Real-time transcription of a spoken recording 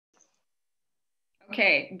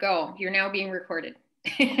Okay, go. You're now being recorded.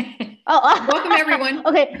 Welcome, Oh, everyone.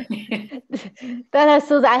 okay. Then,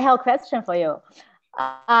 Susan, I have a question for you.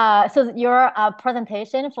 So your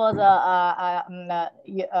presentation for the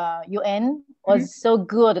UN Mhm. was so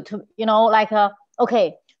good to, like,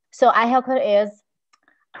 okay. So I have is,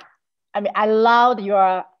 I mean, I loved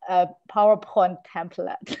your PowerPoint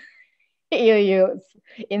template you use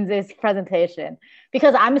in this presentation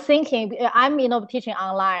because I'm thinking I'm teaching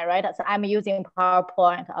online, right? So I'm using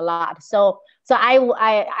PowerPoint a lot. So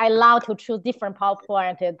I love to choose different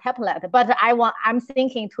PowerPoint template, but I'm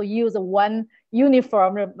thinking to use one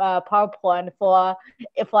uniform PowerPoint for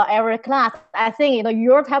every class. I think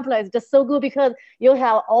your template is just so good because you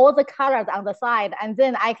have all the colors on the side, and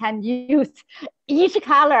then I can use each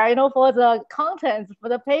color for the contents for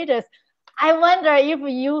the pages. I wonder if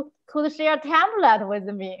you could share a template with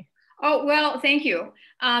me. Oh, well, thank you.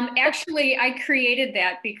 Actually, I created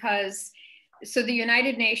that because so the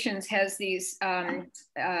United Nations has these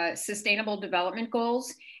sustainable development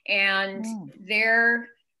goals, and Mm. they're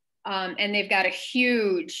and they've got a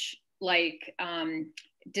huge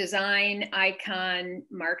design icon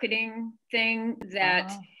marketing thing that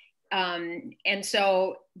Uh-huh. and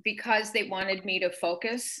so because they wanted me to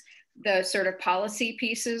focus the sort of policy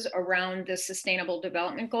pieces around the sustainable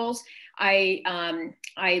development goals, I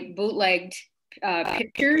bootlegged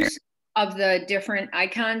pictures of the different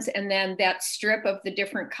icons, and then that strip of the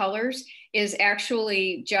different colors is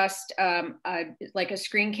actually just like a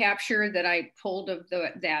screen capture that I pulled of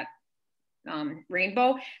that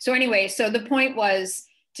rainbow. So anyway, so the point was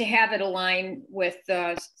to have it align with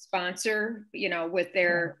the sponsor, with Yeah.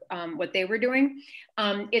 their what they were doing.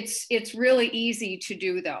 It's really easy to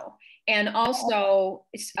do though. And also,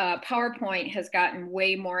 PowerPoint has gotten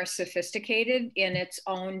way more sophisticated in its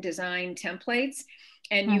own design templates.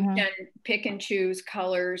 And you Mm-hmm. can pick and choose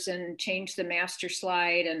colors and change the master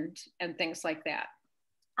slide and things like that.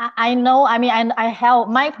 I know. I mean, I have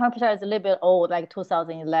my computer is a little bit old, like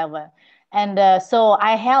 2011, and so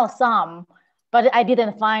I have some, but I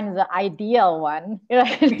didn't find the ideal one.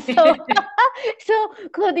 Right? So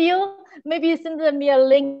could you maybe send me a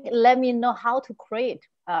link? Let me know how to create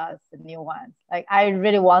the new ones. Like I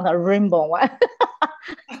really want a rainbow one.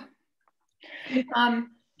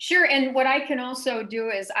 Sure. And what I can also do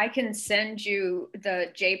is I can send you the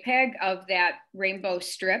JPEG of that rainbow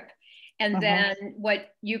strip. And Uh-huh. then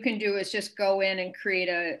what you can do is just go in and create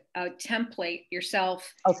a template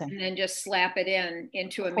yourself Okay, and then just slap it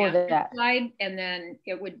into a for master that. slide, and then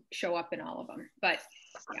it would show up in all of them. But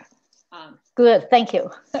yeah. Um, Good, thank you.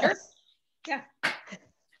 sure. Yeah.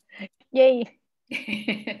 Yay.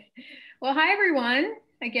 Well, hi, everyone.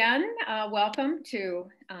 Again, welcome to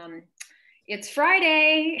It's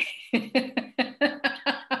Friday.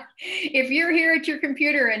 If you're here at your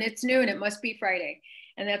computer and it's noon, it must be Friday.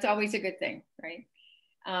 And that's always a good thing, right?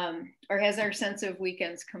 Or has our sense of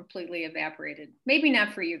weekends completely evaporated? Maybe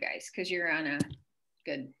not for you guys, because you're on a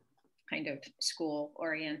good kind of school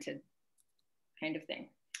oriented kind of thing.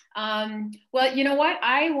 Well, you know what?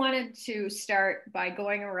 I wanted to start by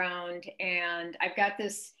going around, and I've got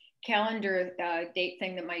this calendar date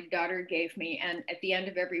thing that my daughter gave me. And at the end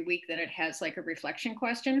of every week, then it has like a reflection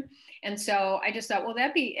question. And so I just thought, well,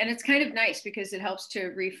 and it's kind of nice because it helps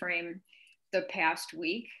to reframe the past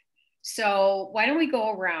week. So why don't we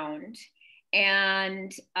go around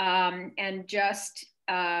and just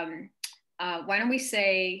why don't we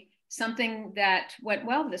say something that went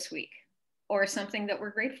well this week or something that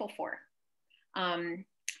we're grateful for? Um,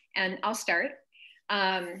 and I'll start.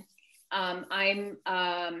 Um,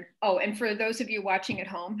 oh, and for those of you watching at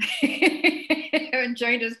home who haven't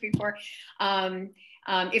joined us before,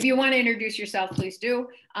 if you want to introduce yourself, please do.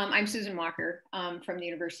 I'm Susan Walker from the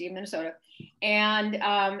University of Minnesota. And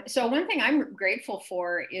so one thing I'm grateful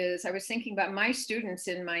for is I was thinking about my students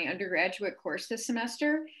in my undergraduate course this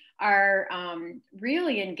semester are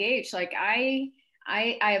really engaged. Like I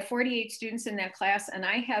have 48 students in that class, and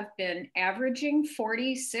I have been averaging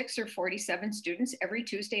 46 or 47 students every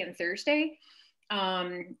Tuesday and Thursday.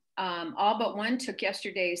 All but one took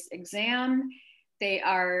yesterday's exam. They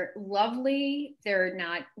are lovely. They're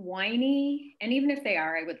not whiny. And even if they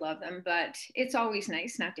are, I would love them, but it's always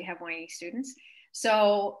nice not to have whiny students.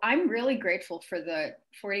 So I'm really grateful for the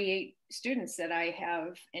 48 students that I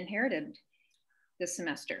have inherited this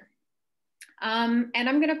semester. And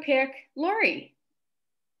I'm going to pick Lori.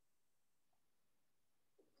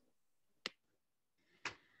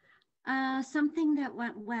 Something that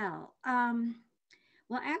went well.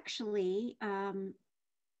 Well, actually,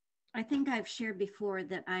 I think I've shared before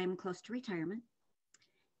that I'm close to retirement.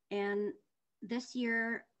 And this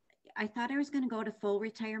year, I thought I was going to go to full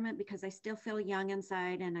retirement because I still feel young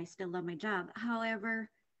inside and I still love my job. However,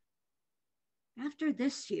 after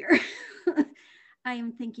this year, I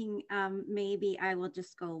am thinking maybe I will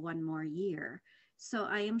just go one more year. So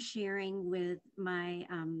I am sharing with my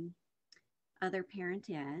other parent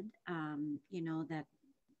ed, you know,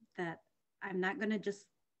 that I'm not going to just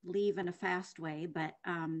leave in a fast way, but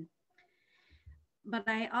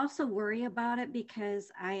I also worry about it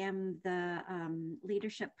because I am the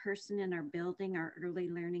leadership person in our building, our early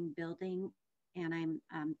learning building, and I'm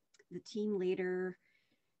the team leader.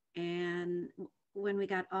 And when we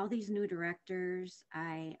got all these new directors,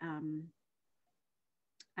 I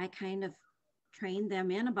kind of trained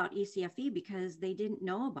them in about ECFE because they didn't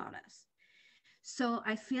know about us. So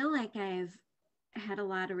I feel like I've had a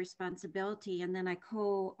lot of responsibility, and then I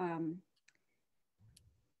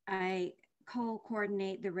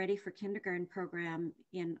co-coordinate the Ready for Kindergarten program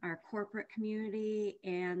in our corporate community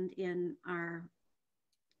and in our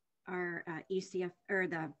ECF or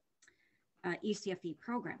the ECFE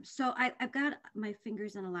program. So I've got my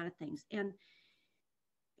fingers in a lot of things, and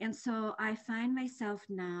so I find myself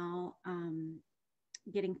now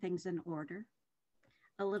getting things in order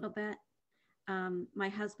a little bit. My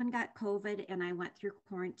husband got COVID and I went through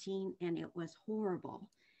quarantine and it was horrible.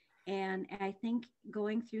 And I think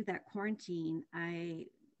going through that quarantine, I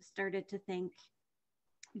started to think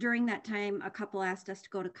during that time, a couple asked us to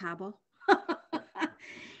go to Cabo.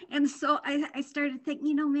 And so I started thinking,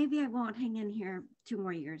 you know, maybe I won't hang in here 2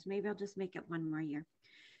 more years. Maybe I'll just make it 1 more year.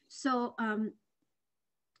 So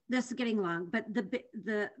this is getting long, but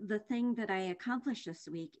the thing that I accomplished this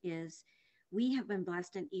week is we have been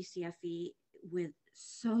blessed in ECFE with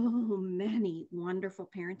so many wonderful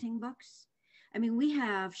parenting books. I mean, we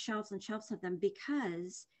have shelves and shelves of them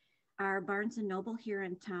because our Barnes and Noble here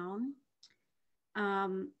in town,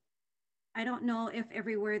 I don't know if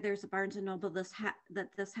everywhere there's a Barnes and Noble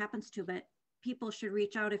that this happens to, but people should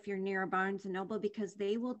reach out if you're near a Barnes and Noble because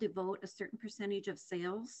they will devote a certain percentage of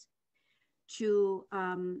sales to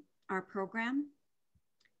our program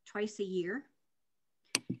twice a year.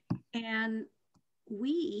 And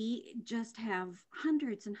we just have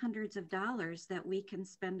hundreds and hundreds of dollars that we can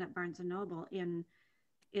spend at Barnes and Noble in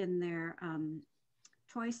their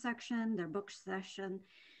toy section, their book section.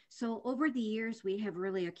 So over the years, we have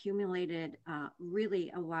really accumulated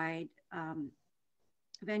really a wide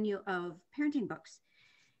venue of parenting books.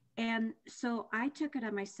 And so I took it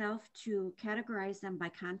on myself to categorize them by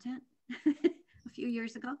content a few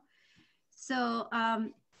years ago. So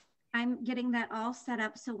I'm getting that all set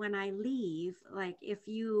up. So when I leave, like if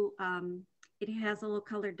you, it has a little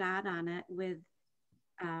colored dot on it with,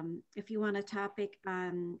 if you want a topic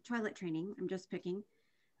on toilet training, I'm just picking,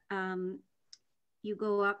 you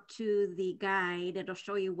go up to the guide, it'll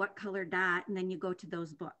show you what color dot, and then you go to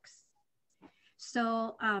those books.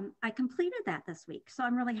 So I completed that this week. So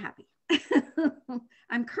I'm really happy.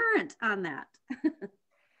 I'm current on that.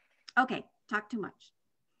 Okay, talk too much.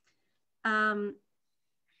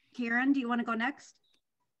 Karen, do you want to go next?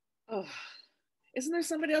 Oh, isn't there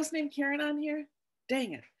somebody else named Karen on here?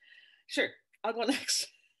 Dang it. Sure, I'll go next.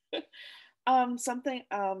 Something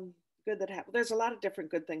good that happened. There's a lot of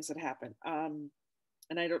different good things that happen.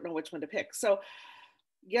 And I don't know which one to pick. So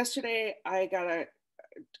yesterday I got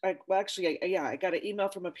I got an email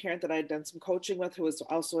from a parent that I had done some coaching with who was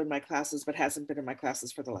also in my classes, but hasn't been in my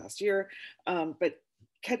classes for the last year. But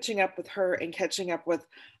catching up with her and catching up with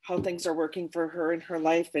how things are working for her in her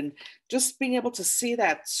life and just being able to see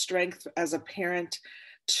that strength as a parent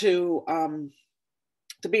to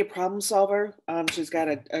be a problem solver. She's got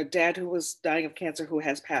a dad who was dying of cancer who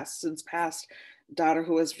has since passed, daughter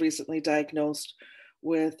who was recently diagnosed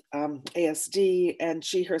with ASD, and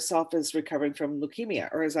she herself is recovering from leukemia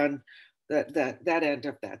or is on that end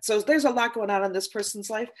of that. So there's a lot going on in this person's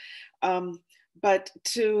life. But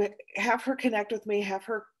to have her connect with me, have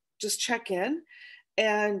her just check in,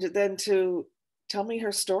 and then to tell me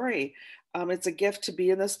her story. It's a gift to be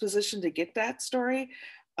in this position to get that story.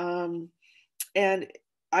 And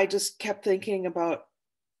I just kept thinking about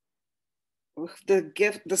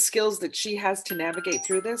the skills that she has to navigate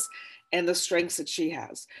through this and the strengths that she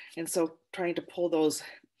has. And so trying to pull those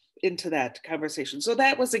into that conversation. So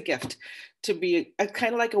that was a gift to be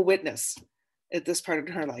kind of like a witness at this part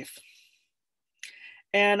of her life.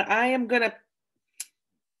 And I am going to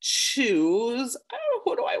choose,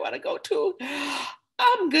 who do I want to go to?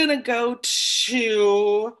 I'm going to go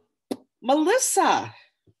to Melissa.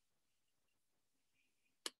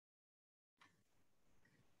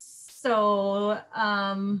 So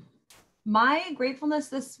my gratefulness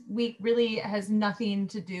this week really has nothing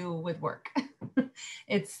to do with work.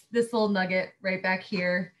 It's this little nugget right back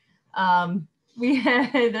here.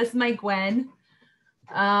 This is my Gwen.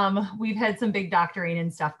 We've had some big doctoring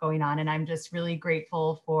and stuff going on, and I'm just really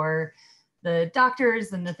grateful for the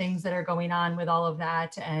doctors and the things that are going on with all of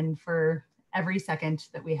that, and for every second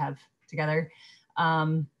that we have together.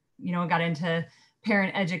 You know, got into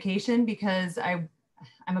parent education because I'm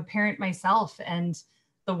a parent myself, and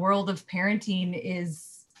the world of parenting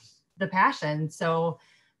is the passion. So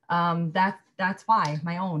that's why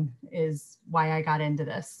I got into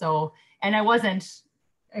this. So, and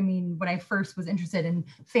I mean, when I first was interested in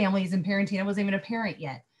families and parenting, I wasn't even a parent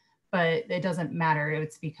yet, but it doesn't matter.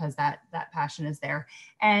 It's because that passion is there.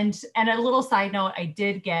 And a little side note, I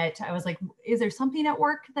was like, is there something at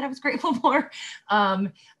work that I was grateful for?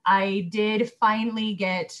 I did finally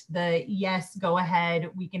get the yes, go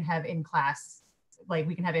ahead. We can have in-person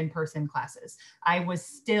classes.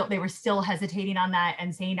 They were still hesitating on that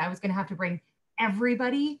and saying I was going to have to bring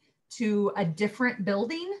everybody to a different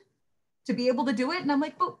building to be able to do it. And I'm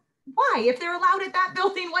like, but why? If they're allowed at that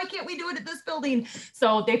building, why can't we do it at this building?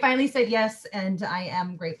 So they finally said yes, and I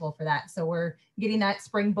am grateful for that. So we're getting that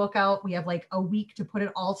spring book out. We have like a week to put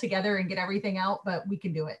it all together and get everything out, but we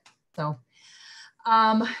can do it. So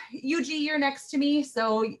UG, you're next to me.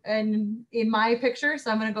 So, and in my picture,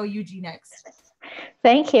 so I'm going to go UG next.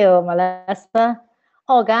 Thank you, Melissa.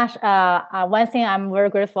 Oh gosh, one thing I'm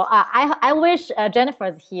very grateful. I wish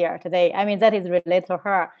Jennifer's here today. I mean, that is related to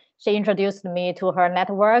her. She introduced me to her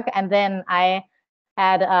network, and then I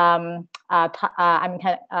had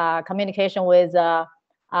communication with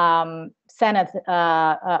state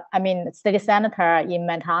senator in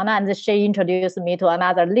Montana, and she introduced me to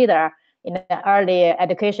another leader in early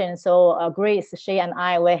education. So Grace, she and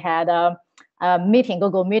we had a meeting,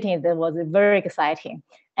 Google meeting that was very exciting.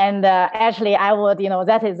 And actually, I would,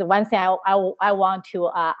 that is one thing I want to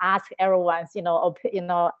ask everyone's,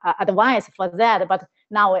 advice for that. But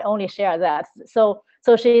now we only share that. So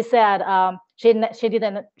she said she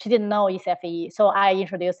didn't know ECFE. So I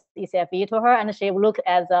introduced ECFE to her, and she looked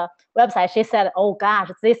at the website. She said, "Oh gosh,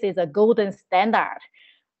 this is a golden standard."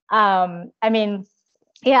 I mean,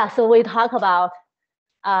 yeah. So we talk about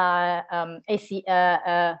ACEs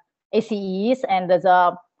and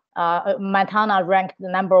the Montana ranked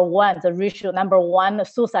number one, the ratio #1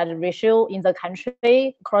 suicide ratio in the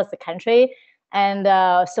country, across the country. And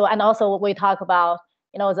and also we talk about,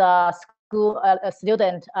 the school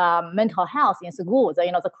student mental health in schools,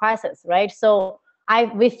 the crisis, right? So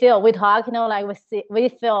we feel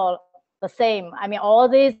the same. I mean, all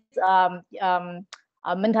these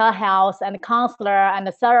mental health and counselor and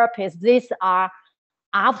therapists, these are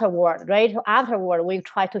afterward, right? Afterward, we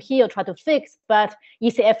try to heal, try to fix, but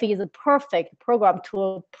ECFE is a perfect program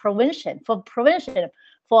for prevention, for proaction,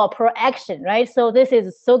 right? So this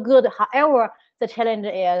is so good. However, the challenge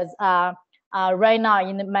is right now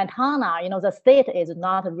in Montana, the state is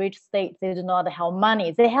not a rich state. They do not have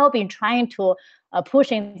money. They have been trying to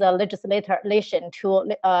pushing the legislation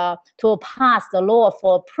to pass the law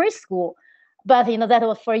for preschool, but that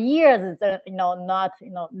was for years, not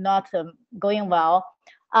going well.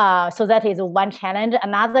 So that is one challenge.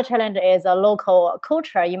 Another challenge is a local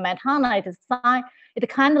culture in Montana. It's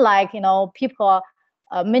kind of like, people,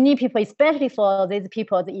 many people, especially for these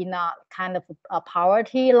people in a kind of a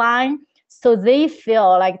poverty line. So they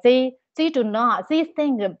feel like they think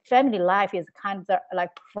family life is kind of like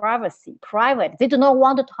private. They do not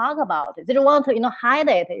want to talk about it. They don't want to, hide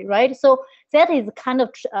it, right? So that is kind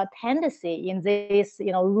of a tendency in this,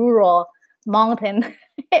 rural mountain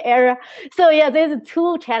area. So yeah, there's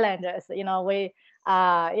two challenges, we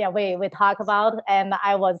talk about. And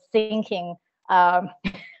I was thinking,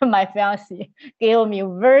 my fiance gave me a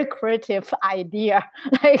very creative idea.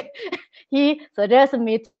 Like he suggested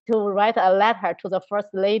me to write a letter to the first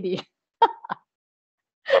lady.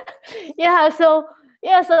 So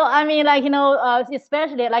I mean,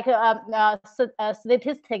 especially like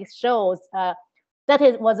statistics shows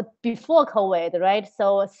that was before COVID, right?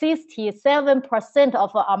 So 67%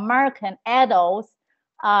 of American adults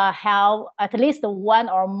have at least one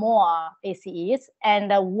or more ACEs,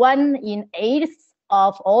 and 1 in 8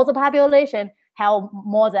 of all the population have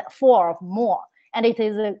more than 4 or more. And it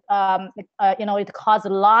is, it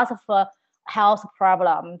causes lots of health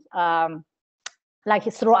problems, like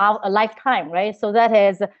throughout a lifetime, right? So that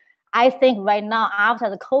is, I think right now after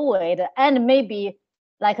the COVID, and maybe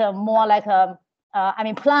like plus,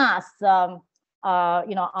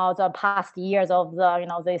 all the past years of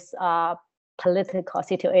the, this political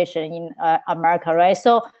situation in America, right?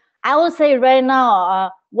 So I would say right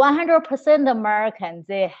now, 100% Americans,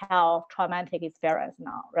 they have traumatic experience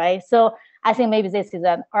now, right? So I think maybe this is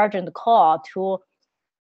an urgent call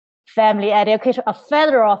family education, a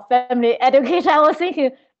federal family education. I was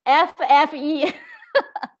thinking FFE.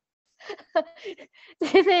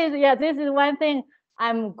 This is one thing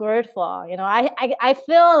I'm grateful. You know, I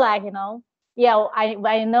feel like, you know,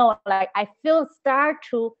 I know, like I start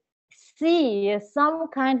to see some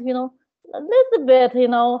kind, you know, a little bit, you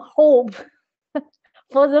know, hope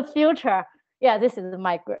for the future. Yeah, this is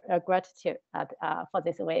my gratitude for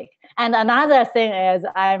this week. And another thing is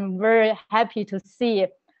I'm very happy to see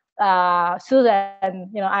Susan.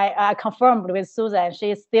 You know, I confirmed with Susan,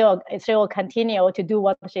 she will continue to do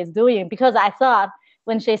what she's doing, because I thought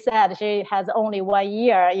when she said she has only 1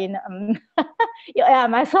 year in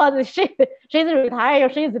I thought that she's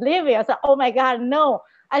retired, she's leaving. I said, oh my God, no.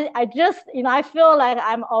 I just, you know, I feel like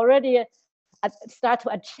I'm already start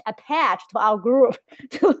to attach to our group,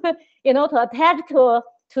 to, you know, to attach to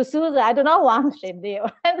Susan. I do not want she leave.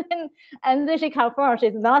 And then she confirmed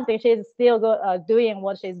she's nothing. She's still doing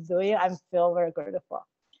what she's doing. I feel very grateful.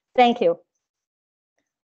 Thank you.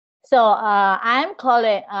 So I'm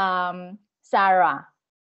calling Sarah.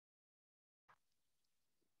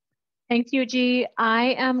 Thanks, Yuji.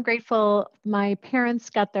 I am grateful my parents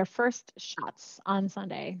got their first shots on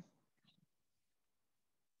Sunday.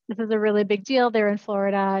 This is a really big deal. They're in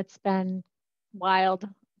Florida. It's been wild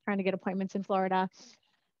trying to get appointments in Florida.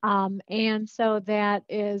 And so that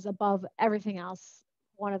is, above everything else,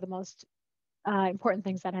 one of the most important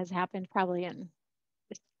things that has happened probably in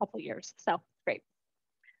just a couple of years. So great.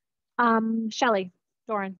 Shelly,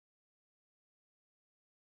 Doran.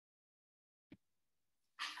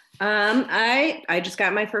 I just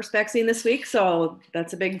got my first vaccine this week, so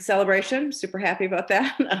that's a big celebration. Super happy about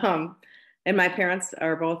that. And my parents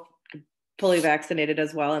are both fully vaccinated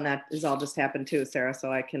as well, and that has all just happened too, Sarah.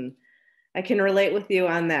 So I can relate with you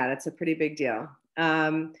on that. It's a pretty big deal.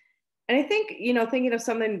 And I think, you know, thinking of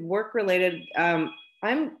something work related, I'm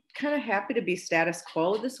kind of happy to be status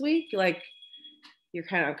quo this week. Like, you're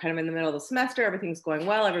kind of in the middle of the semester, everything's going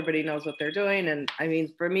well, everybody knows what they're doing, and I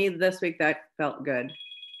mean, for me this week that felt good.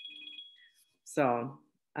 So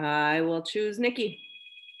I will choose Nikki.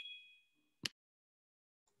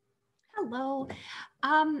 Hello.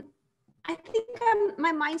 I think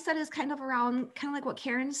my mindset is kind of around, kind of like what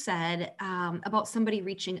Karen said about somebody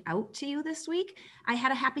reaching out to you this week. I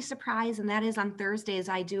had a happy surprise, and that is on Thursdays,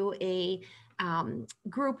 I do a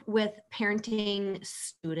group with parenting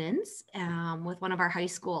students with one of our high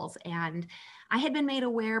schools. And I had been made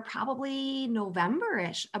aware probably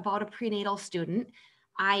November-ish about a prenatal student.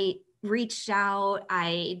 I reached out,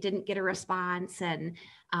 I didn't get a response, and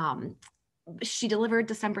she delivered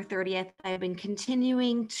December 30th. I've been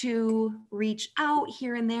continuing to reach out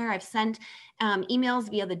here and there. I've sent emails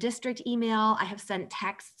via the district email. I have sent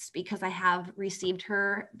texts because I have received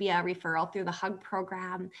her via referral through the HUG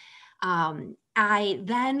program. I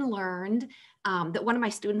then learned that one of my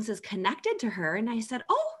students is connected to her, and I said,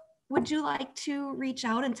 oh, would you like to reach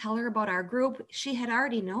out and tell her about our group? She had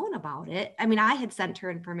already known about it. I mean, I had sent her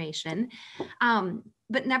information,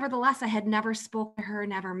 but nevertheless, I had never spoken to her,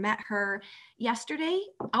 never met her. Yesterday,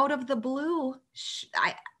 out of the blue,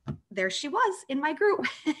 there she was in my group.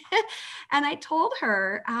 And I told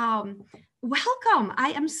her, welcome.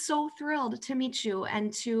 I am so thrilled to meet you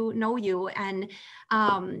and to know you. And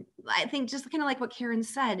I think just kind of like what Karen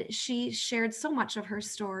said, she shared so much of her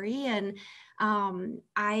story, and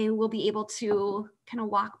I will be able to kind of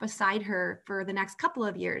walk beside her for the next couple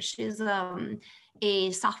of years. She's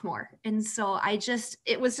a sophomore. And so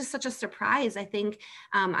it was just such a surprise. I think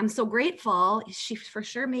I'm so grateful. She for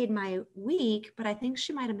sure made my week, but I think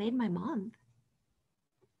she might've made my month.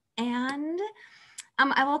 And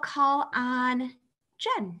I will call on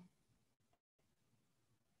Jen.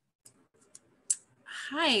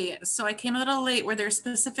 Hi, so I came a little late. Were there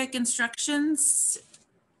specific instructions?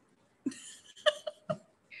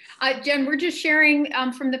 Jen, we're just sharing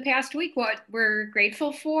from the past week what we're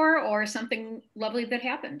grateful for, or something lovely that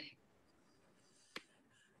happened.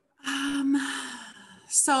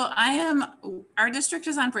 So our district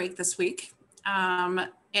is on break this week. And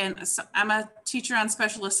so I'm a teacher on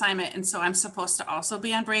special assignment, and so I'm supposed to also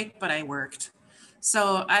be on break, but I worked.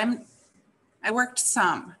 So I worked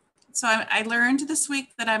some. So I learned this week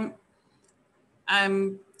that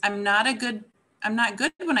I'm not good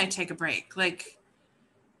when I take a break. Like,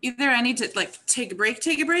 either I need to like take a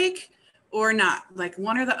break, or not, like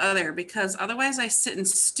one or the other, because otherwise I sit and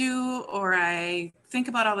stew, or I think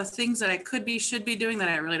about all the things that I should be doing that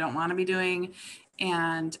I really don't want to be doing.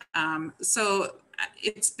 And so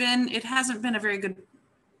it hasn't been a very good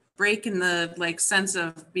break in the like sense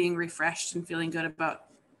of being refreshed and feeling good about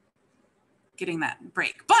getting that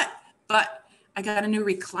break. But I got a new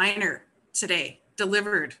recliner today.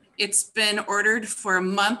 delivered. It's been ordered for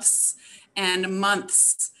months and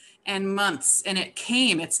months and months, and it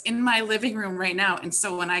came. It's in my living room right now. And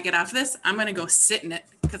so when I get off this, I'm going to go sit in it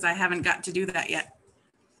because I haven't got to do that yet.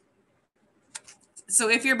 So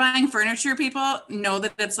if you're buying furniture, people, know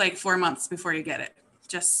that it's like 4 months before you get it.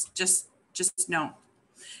 Just know.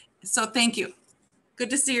 So thank you.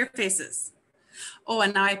 Good to see your faces. Oh,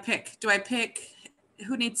 and now I pick. Do I pick?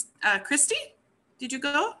 Who needs? Christy? Did you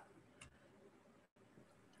go?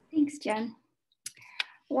 Thanks, Jen.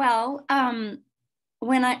 Well,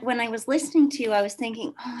 when I was listening to you, I was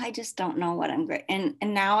thinking, oh, I just don't know what I'm great. And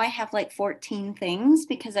now I have like 14 things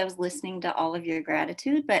because I was listening to all of your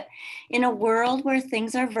gratitude. But in a world where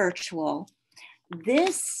things are virtual,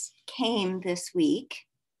 this came this week.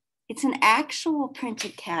 It's an actual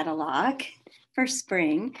printed catalog for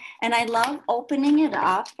spring. And I love opening it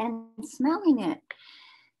up and smelling it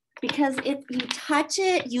because you touch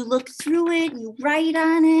it, you look through it, you write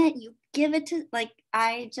on it, you give it to, like,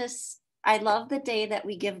 I love the day that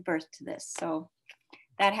we give birth to this. So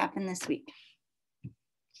that happened this week.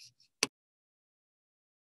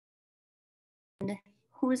 And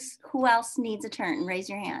who else needs a turn? Raise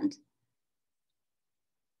your hand.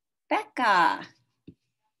 Becca.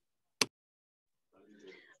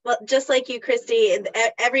 Well, just like you, Christy,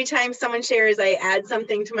 every time someone shares, I add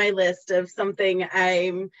something to my list of something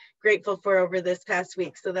I'm grateful for over this past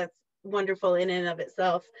week. So that's wonderful in and of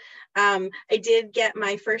itself. I did get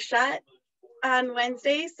my first shot on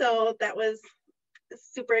Wednesday, so that was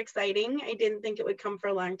super exciting. I didn't think it would come for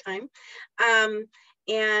a long time.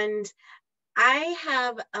 And I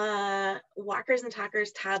have a walkers and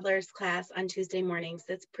talkers toddlers class on Tuesday mornings.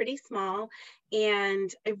 It's pretty small,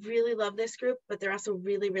 and I really love this group, but they're also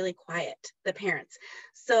really, really quiet, the parents.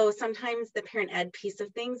 So sometimes the parent ed piece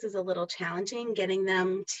of things is a little challenging, getting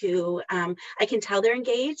them to, I can tell they're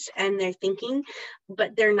engaged and they're thinking,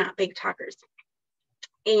 but they're not big talkers.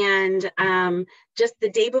 And just the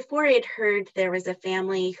day before, I'd heard there was a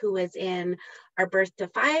family who was in our Birth to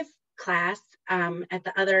 5 class at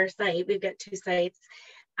the other site. We've got 2 sites,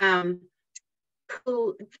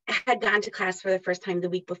 who had gone to class for the first time the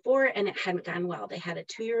week before, and it hadn't gone well. They had a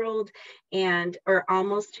 2-year-old or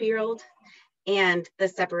almost 2-year-old, and the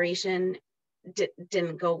separation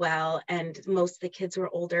didn't go well. And most of the kids were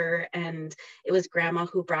older, and it was grandma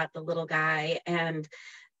who brought the little guy, and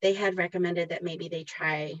they had recommended that maybe they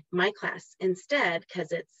try my class instead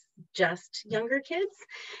because it's just younger kids.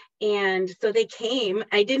 And so they came.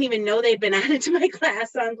 I didn't even know they'd been added to my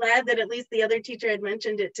class, so I'm glad that at least the other teacher had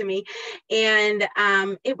mentioned it to me. And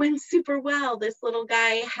it went super well. This little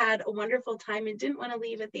guy had a wonderful time and didn't want to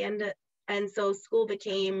leave at the end and so school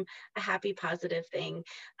became a happy, positive thing.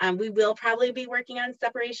 We will probably be working on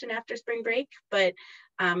separation after spring break, but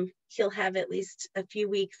he'll have at least a few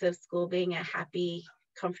weeks of school being a happy,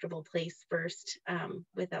 comfortable place first,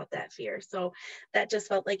 without that fear. So that just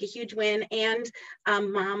felt like a huge win, and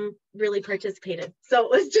mom really participated. So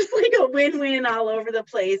it was just like a win-win all over the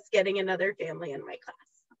place, getting another family in my class.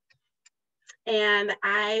 And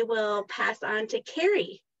I will pass on to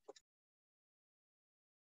Carrie.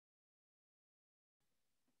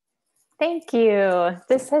 Thank you.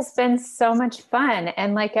 This has been so much fun.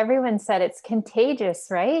 And like everyone said, it's contagious,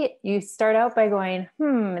 right? You start out by going,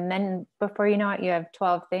 and then before you know it, you have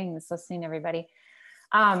 12 things listening to everybody.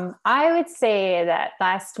 I would say that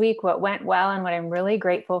last week, what went well and what I'm really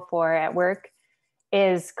grateful for at work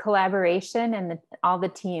is collaboration and all the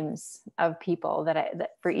teams of people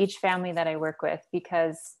that for each family that I work with,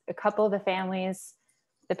 because a couple of the families,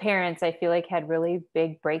 the parents, I feel like had really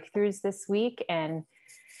big breakthroughs this week, and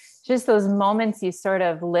just those moments you sort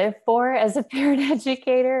of live for as a parent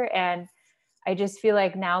educator. And I just feel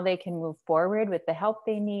like now they can move forward with the help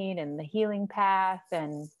they need and the healing path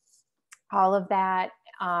and all of that.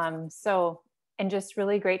 So, and just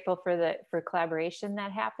really grateful for collaboration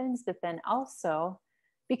that happens, but then also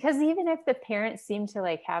because even if the parents seemed to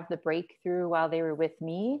like have the breakthrough while they were with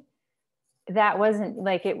me, that wasn't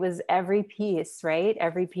like, it was every piece, right?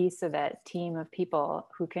 Every piece of that team of people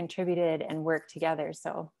who contributed and worked together.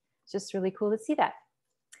 So just really cool to see that.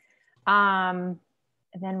 And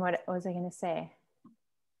then what was I going to say?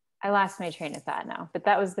 I lost my train of thought now, but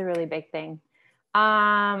that was the really big thing.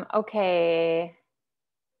 Okay.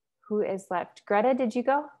 Who is left? Greta, did you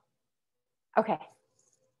go? Okay.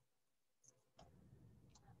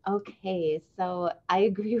 Okay. So I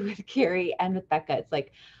agree with Carrie and with Becca. It's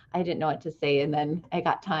like, I didn't know what to say. And then I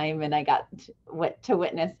got time and I got to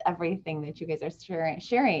witness everything that you guys are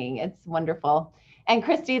sharing. It's wonderful. And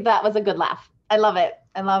Christy, that was a good laugh. I love it.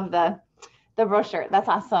 I love the brochure. That's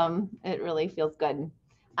awesome. It really feels good.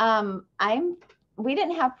 I'm we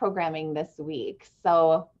didn't have programming this week,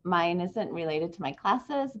 so mine isn't related to my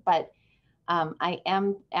classes, but I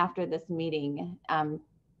am, after this meeting,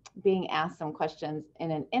 being asked some questions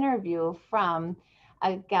in an interview from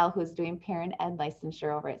a gal who's doing parent ed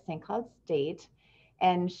licensure over at St. Cloud State.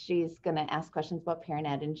 And she's going to ask questions about parent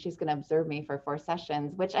ed, and she's going to observe me for 4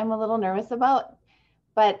 sessions, which I'm a little nervous about,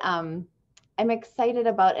 but I'm excited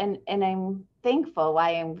about, and I'm thankful.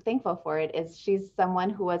 Why I'm thankful for it is she's someone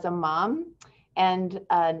who was a mom and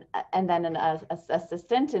then an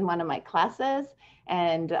assistant in one of my classes.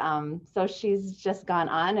 And so she's just gone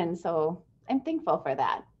on. And so I'm thankful for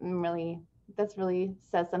that. That's really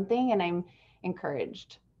says something, and I'm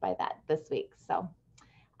encouraged by that this week. So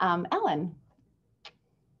Ellen.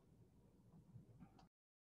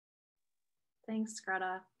 Thanks,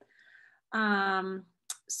 Greta.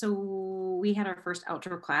 So we had our first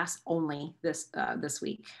outdoor class only this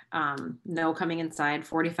week. No coming inside,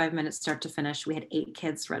 45 minutes start to finish. We had 8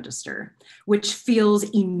 kids register, which feels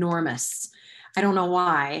enormous. I don't know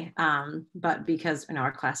why, but because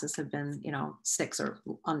our classes have been 6 or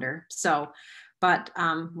under. So, but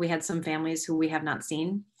we had some families who we have not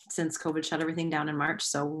seen since COVID shut everything down in March.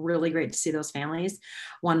 So really great to see those families.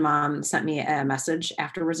 One mom sent me a message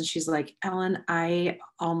afterwards, and she's like, Ellen, I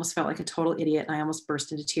almost felt like a total idiot, and I almost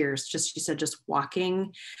burst into tears. She said, just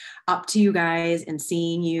walking up to you guys and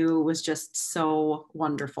seeing you was just so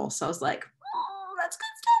wonderful. So I was like, oh, that's good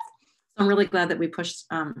stuff. So I'm really glad that we pushed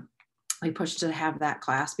to have that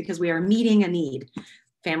class, because we are meeting a need.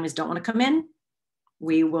 Families don't want to come in.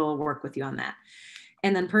 We will work with you on that.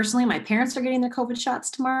 And then personally, my parents are getting their COVID shots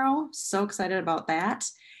tomorrow. So excited about that.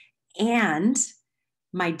 And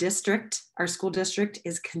my district, our school district,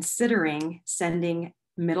 is considering sending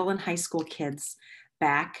middle and high school kids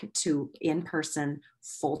back to in-person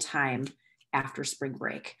full-time after spring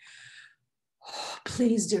break. Oh,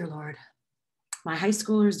 please, dear Lord. My high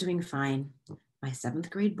schooler is doing fine. My 7th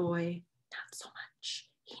grade boy, not so much.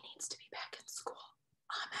 He needs to be back in school.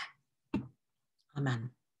 Amen. Amen.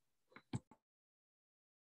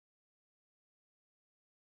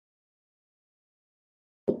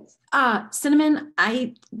 Cinnamon,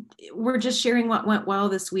 we're just sharing what went well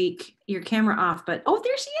this week. Your camera off, but oh,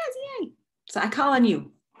 there she is. Yay. So I call on you.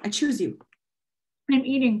 I choose you. I'm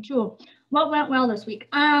eating too. What went well this week?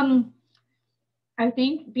 I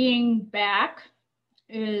think being back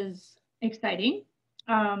is exciting.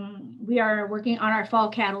 We are working on our fall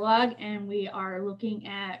catalog, and we are looking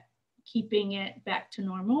at keeping it back to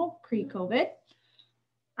normal pre-COVID.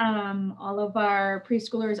 All of our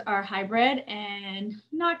preschoolers are hybrid, and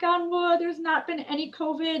knock on wood, there's not been any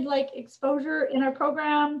COVID exposure in our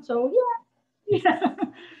program. So yeah.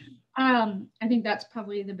 I think that's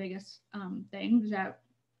probably the biggest thing, is that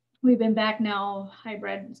we've been back now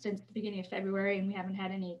hybrid since the beginning of February, and we haven't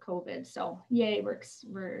had any COVID. So yay,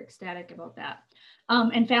 we're ecstatic about that.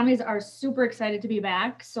 And families are super excited to be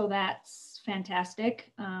back. So that's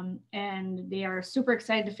fantastic. And they are super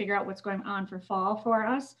excited to figure out what's going on for fall for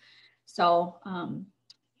us. So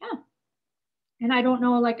yeah. And I don't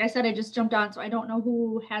know, like I said, I just jumped on, so I don't know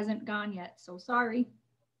who hasn't gone yet. So sorry.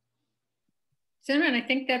 Cinnamon, I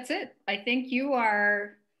think that's it. I think you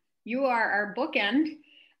are our bookend.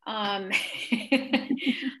 Wow,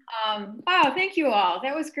 thank you all.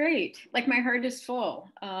 That was great. Like, my heart is full.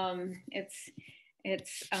 It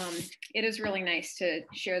is really nice to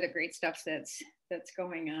share the great stuff that's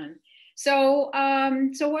going on. So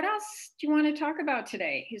so what else do you want to talk about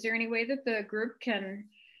today? Is there any way that the group can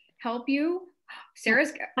help you?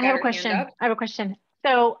 Sarah's got I have a her question. hand up. I have a question.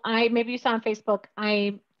 So maybe you saw on Facebook,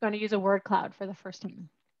 I'm going to use a word cloud for the first time.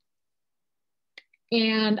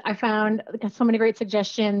 And I got so many great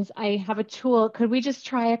suggestions. I have a tool. Could we just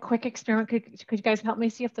try a quick experiment? Could you guys help me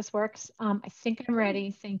see if this works? I think I'm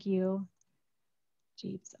ready. Thank you.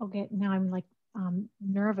 Jeeps. Okay, now I'm like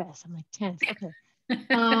nervous. I'm like tense. Okay.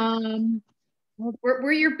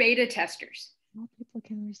 We're your beta testers. More people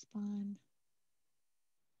can respond.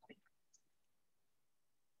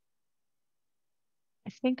 I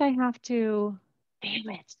think I have to. Damn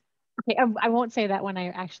it. Okay, I won't say that when I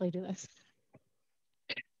actually do this.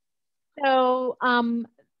 So,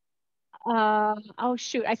 oh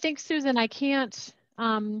shoot, I think Susan, I can't.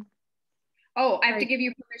 Oh, I have to give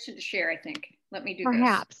you permission to share, I think. Let me do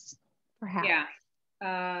perhaps. this. Perhaps.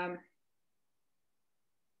 Yeah.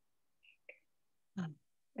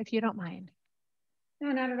 If you don't mind.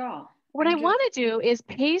 No, not at all. What I want to do is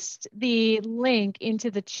paste the link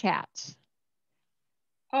into the chat.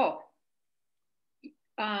 Oh.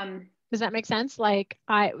 Does that make sense? Like,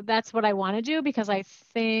 that's what I want to do, because I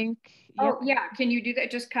think. Oh, yeah. Can you do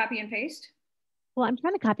that? Just copy and paste? Well, I'm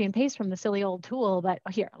trying to copy and paste from the silly old tool, but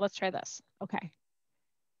here, let's try this. Okay.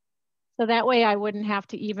 So that way I wouldn't have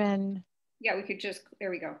to even. Yeah, we could just,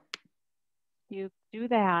 there we go. You do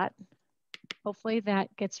that. Hopefully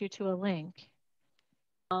that gets you to a link.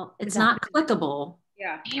 Well, it's not clickable.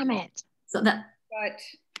 Yeah. Damn it. So that. But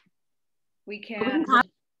we We can.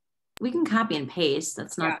 can copy and paste.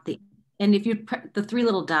 That's not the. And if you the 3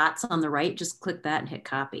 little dots on the right, just click that and hit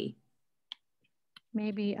copy.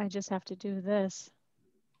 Maybe I just have to do this.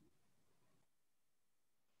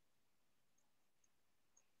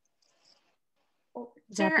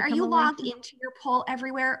 Sarah, are you logged into your Poll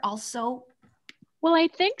Everywhere also? Well, I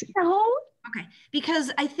think so. Okay,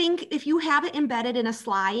 because I think if you have it embedded in a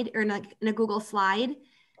slide or in a Google slide,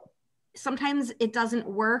 sometimes it doesn't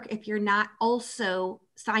work if you're not also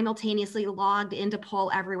simultaneously logged into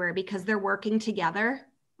Poll Everywhere because they're working together.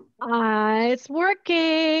 It's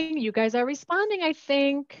working. You guys are responding, I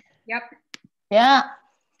think. Yep. Yeah,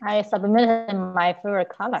 I submitted my favorite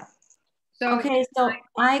color. So okay, so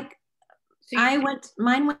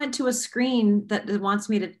mine went to a screen that wants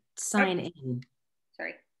me to sign in.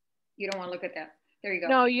 Sorry, you don't want to look at that. There you go.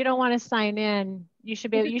 No, you don't want to sign in. You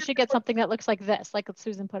should be. You should get something that looks like this, like what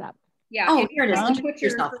Susan put up. Yeah. Oh, here it is. Put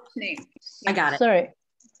your first name. I got it. Sorry.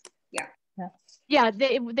 Yeah. Yeah,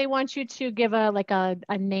 they want you to give a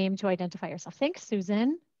name to identify yourself. Thanks,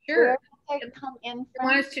 Susan. Sure. Come in. You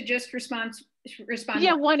want us to just respond.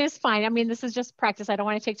 Yeah, one is fine. I mean, this is just practice. I don't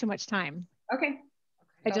want to take too much time. Okay.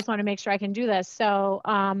 I just want to make sure I can do this. So,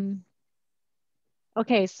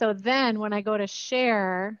 okay. So then when I go to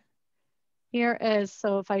share, here is,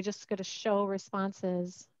 so if I just go to show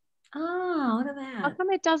responses. Oh, look at that. How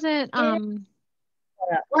come it doesn't,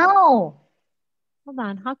 Wow. hold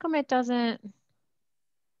on. How come it doesn't?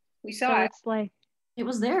 We saw it. It's like, it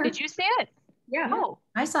was there. Did you see it? Yeah. Oh,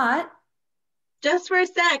 I saw it. Just for a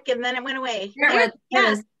sec, and then it went away.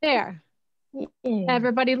 yeah. There.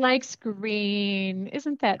 Everybody likes green.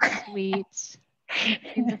 Isn't that sweet?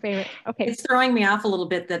 Green's your favorite. Okay. It's throwing me off a little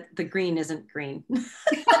bit that the green isn't green.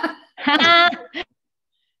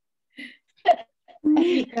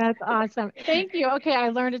 That's awesome. Thank you. Okay, I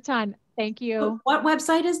learned a ton. Thank you. What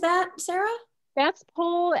website is that, Sarah? That's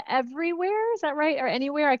Poll Everywhere. Is that right? Or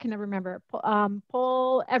anywhere? I can never remember.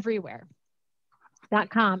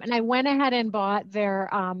 Polleverywhere.com. And I went ahead and bought their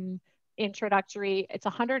introductory. It's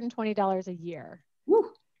 $120 a year.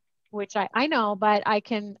 Woo. Which I know, but I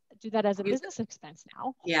can do that as a business expense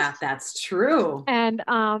now. Yeah, that's true. And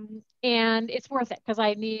it's worth it because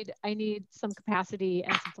I need some capacity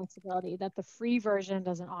and some flexibility that the free version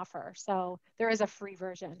doesn't offer. So there is a free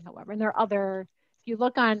version, however, and there are other. If you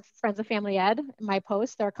look on Friends of Family Ed, in my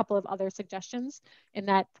post, there are a couple of other suggestions in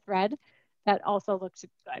that thread that also looks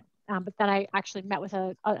good. But then I actually met with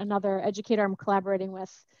another educator I'm collaborating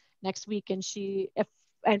with next week, and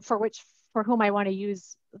for whom I want to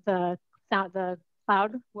use the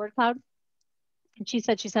word cloud. And she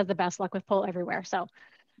said she's had the best luck with Poll Everywhere. So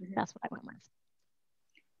that's what I went with.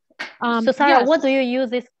 So Sarah, what do you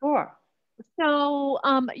use this for? So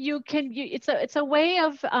it's a way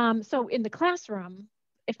of, so in the classroom,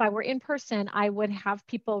 if I were in person, I would have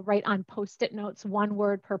people write on Post-it notes, 1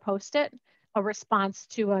 word per Post-it, a response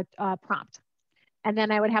to a prompt. And then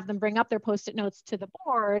I would have them bring up their Post-it notes to the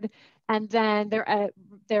board, and then their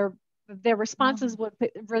responses would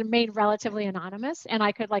remain relatively anonymous, and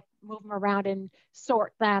I could like move them around and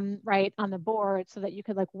sort them right on the board so that you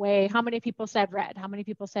could like weigh how many people said red, how many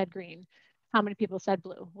people said green, how many people said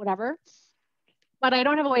blue, whatever. But I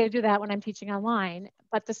don't have a way to do that when I'm teaching online.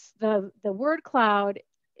 But the word cloud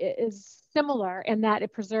is similar in that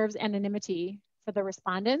it preserves anonymity for the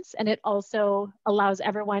respondents, and it also allows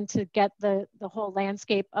everyone to get the whole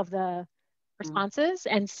landscape of the responses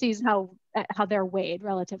and sees how they're weighed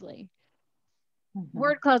relatively.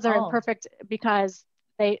 Word clouds are imperfect because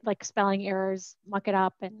they like spelling errors muck it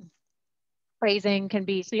up, and phrasing can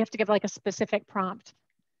be, so you have to give like a specific prompt,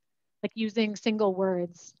 like using single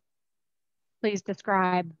words. Please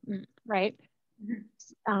describe, right?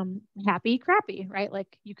 Happy, crappy, right?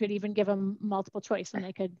 Like you could even give them multiple choice and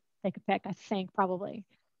they could pick, I think, probably.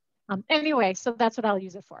 Anyway, so that's what I'll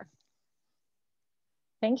use it for.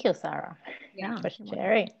 Thank you, Sarah. Yeah. For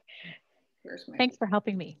sharing. Thanks for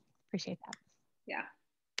helping me. Appreciate that. Yeah.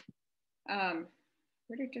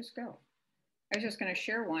 Where did it just go? I was just going to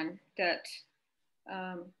share one that,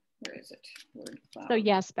 where is it? Word cloud. So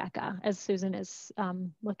yes, Becca, as Susan is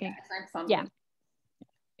looking. Yes,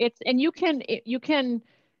 yeah. And you can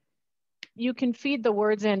feed the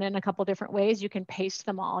words in a couple different ways. You can paste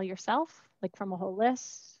them all yourself, like from a whole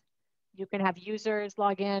list. You can have users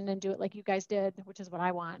log in and do it like you guys did, which is what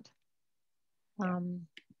I want. All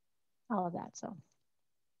of that, so.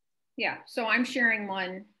 Yeah, so I'm sharing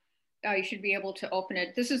one you should be able to open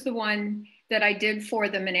it. This is the one that I did for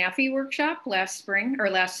the Menafee workshop last spring or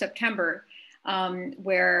last September,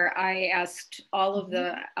 where I asked all of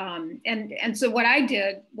the, and so what I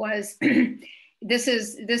did was, this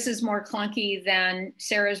is more clunky than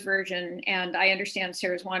Sarah's version, and I understand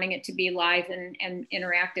Sarah's wanting it to be live and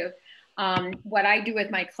interactive. What I do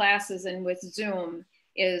with my classes and with Zoom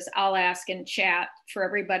is I'll ask in chat for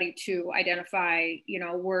everybody to identify,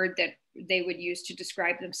 a word that they would use to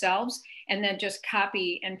describe themselves, and then just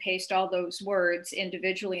copy and paste all those words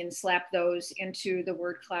individually and slap those into the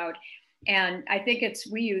word cloud. And I think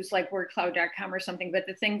we use like wordcloud.com or something, but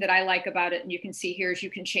the thing that I like about it, and you can see here, is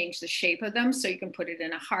you can change the shape of them. So you can put it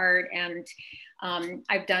in a heart. And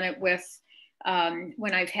I've done it with,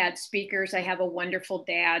 when I've had speakers. I have a wonderful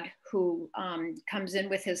dad who comes in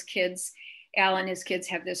with his kids. Al and his kids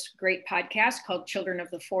have this great podcast called Children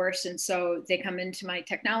of the Force. And so they come into my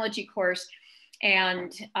technology course,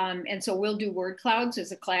 and so we'll do word clouds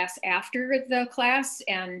as a class after the class,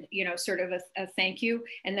 and sort of a thank you,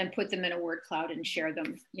 and then put them in a word cloud and share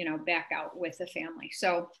them back out with the family.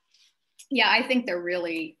 So yeah, I think they're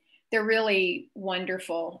really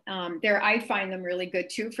wonderful. I find them really good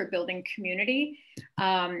too for building community,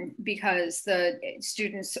 because the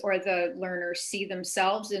students or the learners see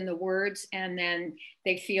themselves in the words, and then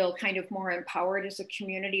they feel kind of more empowered as a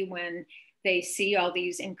community when they see all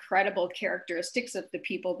these incredible characteristics of the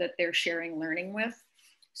people that they're sharing learning with.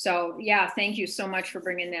 So yeah, thank you so much for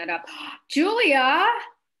bringing that up. Julia,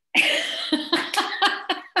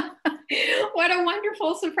 what a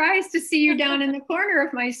wonderful surprise to see you down in the corner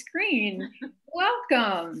of my screen.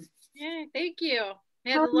 Welcome. Yeah, thank you. I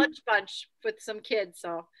had a lunch bunch with some kids,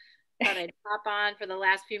 so thought I'd pop on for the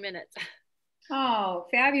last few minutes. Oh,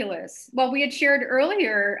 fabulous. Well, we had shared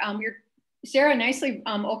earlier, Sarah nicely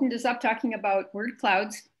opened us up talking about word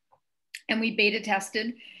clouds, and we beta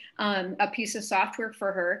tested a piece of software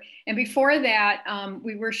for her. And before that,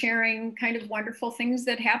 we were sharing kind of wonderful things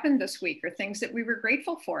that happened this week, or things that we were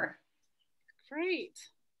grateful for. Great.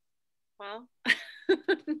 Well,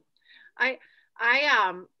 I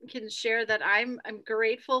can share that I'm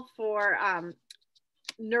grateful for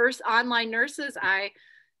online nurses.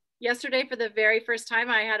 Yesterday, for the very first time,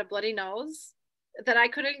 I had a bloody nose that I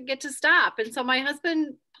couldn't get to stop. And so my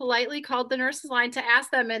husband politely called the nurses line to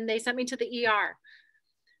ask them, and they sent me to the ER.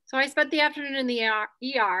 So I spent the afternoon in the ER.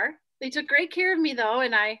 They took great care of me though,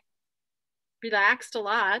 and I relaxed a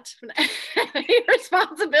lot from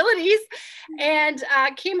responsibilities, and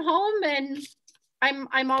came home, and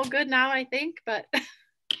I'm all good now, I think, but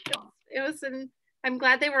I'm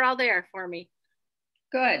glad they were all there for me.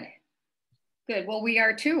 Good. Well, we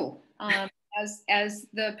are too. As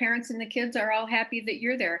the parents and the kids are all happy that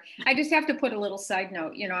you're there. I just have to put a little side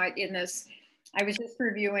note, in this, I was just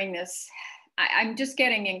reviewing this. I'm just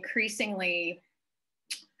getting increasingly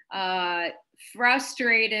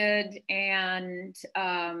frustrated and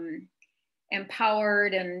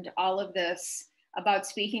empowered and all of this about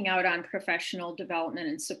speaking out on professional development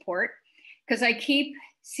and support, because I keep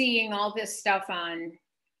seeing all this stuff on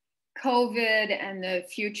COVID and the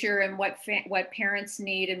future, and what parents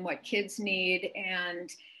need and what kids need, and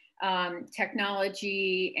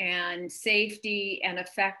technology and safety and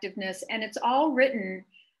effectiveness. And it's all written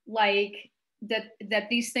like that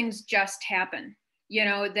these things just happen,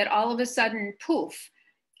 that all of a sudden, poof,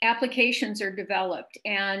 applications are developed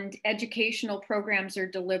and educational programs are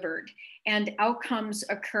delivered and outcomes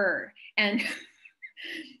occur. And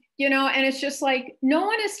and it's just like, no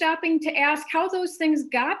one is stopping to ask how those things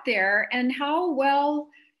got there and how well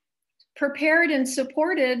prepared and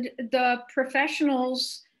supported the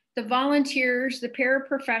professionals, the volunteers, the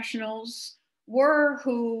paraprofessionals were,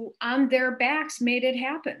 who on their backs made it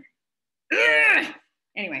happen.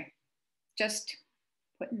 Anyway, just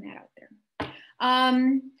putting that out there.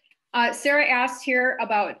 Sarah asked here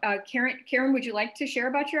about Karen. Karen, would you like to share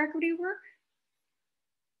about your equity work?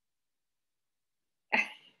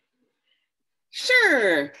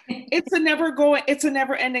 Sure. It's a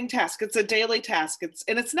never ending task. It's a daily task.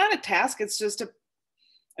 It's not a task. It's just a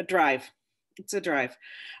drive. It's a drive.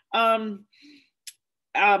 I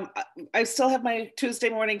still have my Tuesday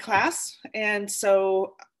morning class. And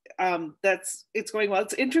so it's going well.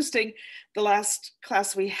 It's interesting. The last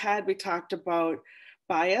class we had, we talked about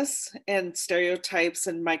bias and stereotypes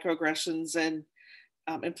and microaggressions and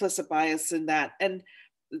implicit bias in that. And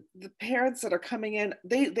the parents that are coming in,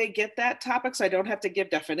 they get that topic, so I don't have to give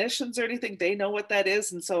definitions or anything. They know what that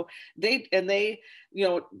is. And so they the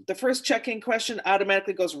first check-in question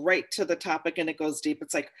automatically goes right to the topic, and it goes deep.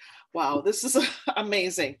 It's like, wow, this is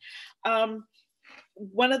amazing.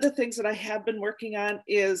 One of the things that I have been working on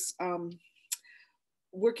is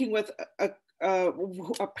working with a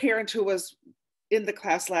parent who was in the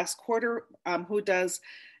class last quarter, who does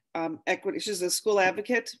equity. She's a school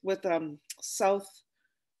advocate with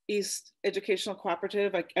Southeast Educational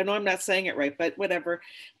Cooperative. I know I'm not saying it right, but whatever.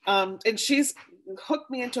 And she's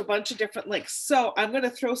hooked me into a bunch of different links. So I'm going to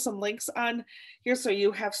throw some links on here so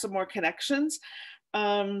you have some more connections.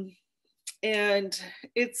 And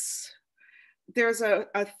there's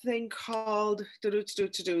a thing called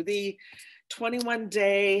the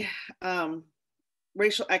 21-day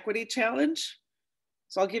racial equity challenge.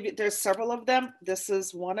 So I'll give you, there's several of them. This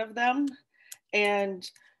is one of them.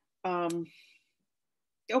 And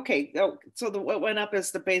okay, so what went up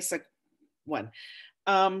is the basic one.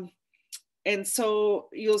 And so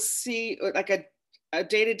you'll see like a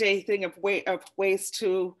day-to-day thing of ways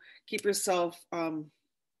to keep yourself,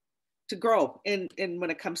 to grow in when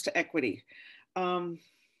it comes to equity.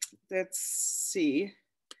 Let's see,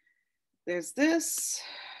 there's this.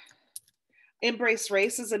 Embrace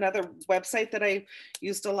Race is another website that I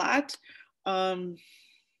used a lot. You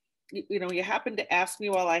know, you happen to ask me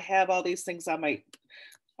while I have all these things on my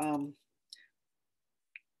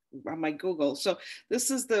Google. So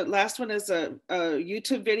this is the last one, is a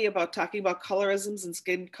YouTube video about talking about colorisms and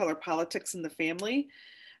skin color politics in the family.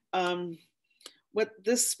 What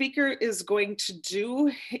this speaker is going to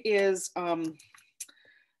do is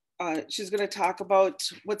she's going to talk about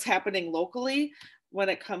what's happening locally when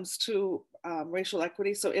it comes to racial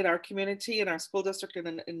equity. So in our community, in our school district,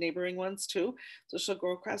 and in neighboring ones too. So she'll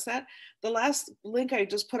go across that. The last link I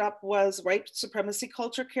just put up was white supremacy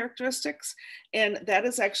culture characteristics. And that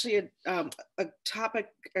is actually a topic,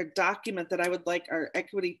 a document that I would like our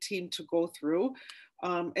equity team to go through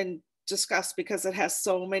and discuss, because it has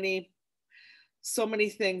so many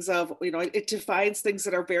things of, you know, it defines things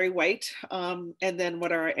that are very white, and then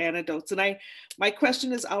what are our antidotes. And my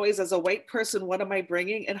question is always, as a white person, what am I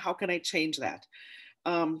bringing and how can I change that?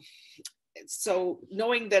 So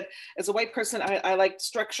knowing that as a white person, I like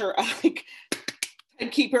structure, I like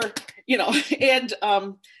timekeeper, you know, and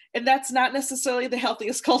that's not necessarily the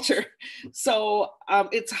healthiest culture. So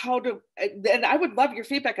it's how to, and I would love your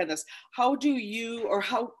feedback on this. How do you, or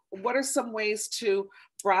what are some ways to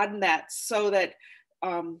broaden that so that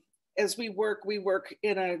as we work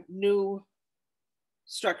in a new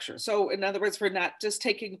structure? So in other words, we're not just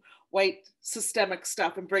taking white systemic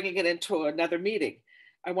stuff and bringing it into another meeting.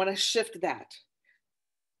 I want to shift that.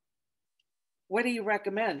 What do you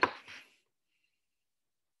recommend?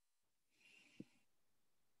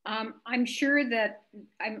 I'm sure that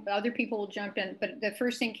other people will jump in, but the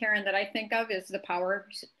first thing, Karen, that I think of is the power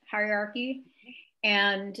hierarchy.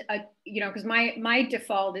 And, you know, because my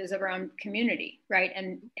default is around community, right?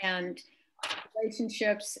 And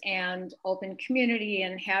relationships and open community,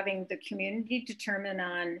 and having the community determine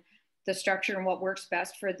on the structure and what works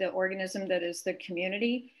best for the organism that is the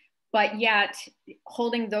community. But yet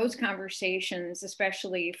holding those conversations,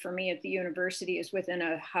 especially for me at the university, is within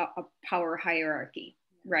a power hierarchy.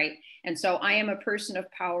 Right. And so I am a person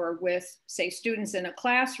of power with, say, students in a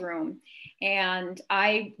classroom. And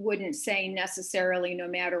I wouldn't say necessarily, no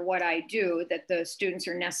matter what I do, that the students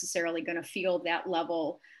are necessarily going to feel that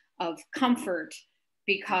level of comfort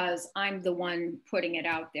because I'm the one putting it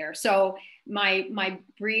out there. So my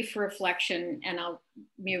brief reflection, and I'll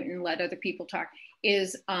mute and let other people talk,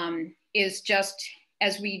 is just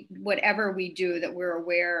as whatever we do, that we're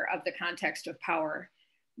aware of the context of power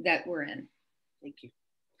that we're in. Thank you.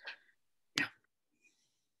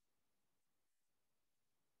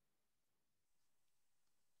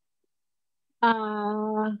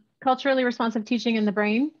 Culturally responsive teaching in the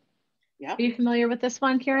brain. Yeah. Are you familiar with this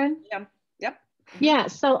one, Karen? Yeah. Yep. Yeah.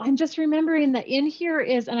 So I'm just remembering that in here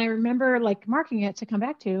is, and I remember like marking it to come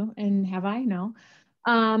back to, and have I know,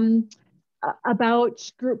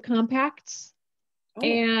 about group compacts. Oh.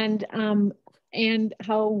 And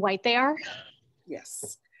how white they are.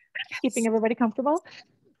 Yes. Keeping everybody comfortable.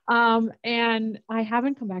 And I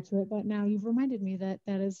haven't come back to it, but now you've reminded me that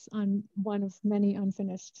that is on one of many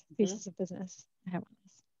unfinished pieces of business I have on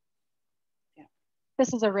this. Yeah.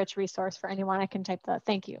 This is a rich resource for anyone. I can type the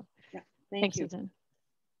thank you. Yeah. Thanks, Susan.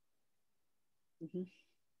 Mm-hmm.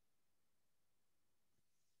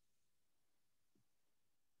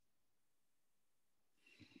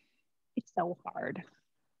 It's so hard.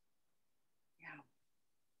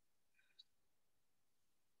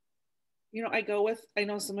 You know, I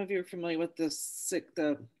know some of you are familiar with the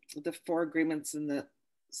 4 agreements and the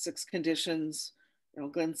 6 conditions, you know,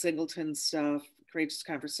 Glenn Singleton stuff, courageous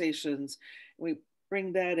conversations. We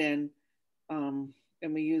bring that in, and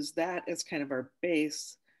we use that as kind of our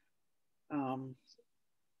base.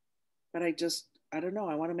 But I don't know,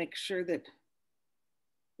 I want to make sure that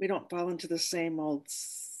we don't fall into the same old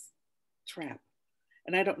trap.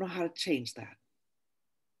 And I don't know how to change that.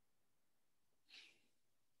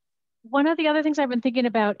 One of the other things I've been thinking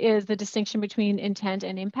about is the distinction between intent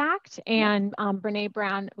and impact. And Brene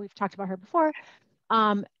Brown, we've talked about her before,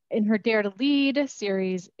 in her Dare to Lead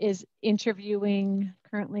series is interviewing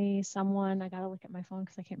currently someone, I gotta look at my phone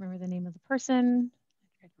because I can't remember the name of the person.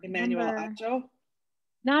 Emmanuel Acho?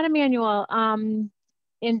 Not Emmanuel.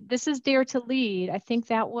 And this is Dare to Lead. I think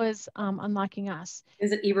that was Unlocking Us.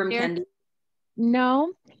 Is it Ibram Kendi?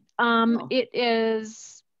 No, it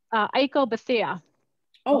is Aiko Bethea.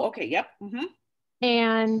 Oh, okay, yep.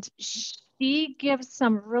 And she gives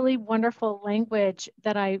some really wonderful language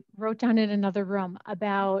that I wrote down in another room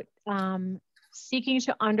about seeking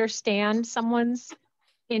to understand someone's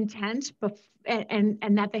intent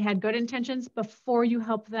and that they had good intentions before you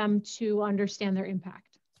help them to understand their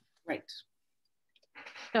impact. Right.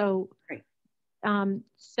 So, right.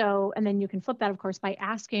 So, and then you can flip that, of course, by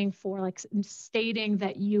asking for, like, stating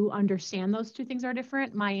that you understand those two things are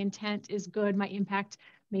different. My intent is good. My impact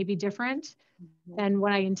may be different than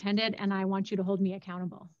what I intended, and I want you to hold me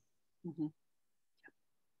accountable.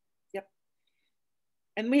 Yep.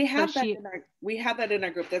 And we have that in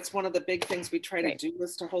our group. That's one of the big things we try to do,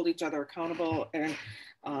 is to hold each other accountable. And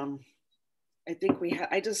I think we have.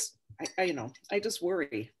 I just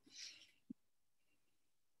worry.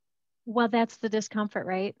 Well, that's the discomfort,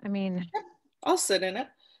 right? I mean, I'll sit in it.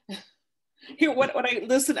 Here, what I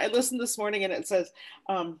listened this morning, and it says,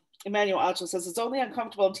 Emmanuel Acho says, it's only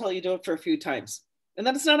uncomfortable until you do it for a few times. And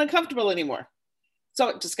then it's not uncomfortable anymore.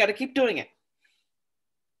 So just got to keep doing it.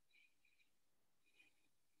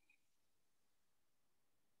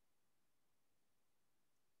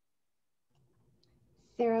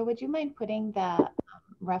 Sarah, would you mind putting the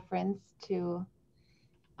reference to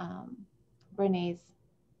Brene's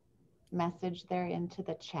message there into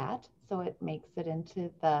the chat so it makes it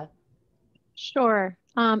into the... Sure.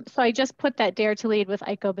 So I just put that Dare to Lead with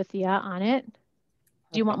Aiko Bethea on it.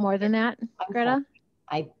 Do you want more than that, Greta?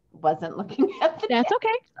 I wasn't looking at the That's chat.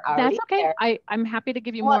 okay. That's okay. I'm happy to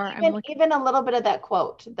give you more. Even a little bit of that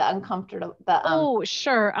quote, the uncomfortable, oh,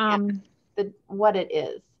 sure. What it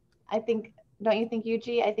is. I think, don't you think,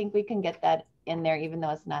 Yuji? I think we can get that in there, even though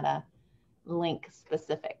it's not a link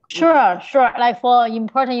specific. Sure. Like for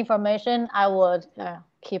important information, I would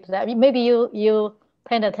keep that. Maybe you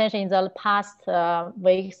paid attention in the past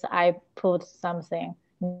weeks. I put something,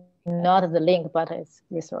 not the link, but it's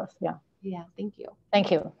resource. Yeah. Yeah. Thank you.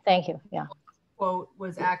 Thank you. Yeah. Quote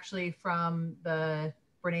was actually from the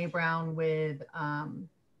Brene Brown with I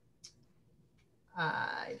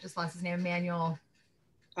just lost his name, Emmanuel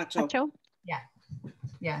Acho.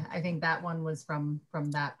 Yeah. I think that one was from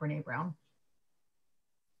that Brene Brown.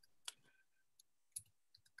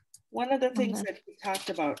 One of the things that he talked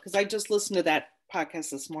about, because I just listened to that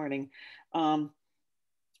podcast this morning,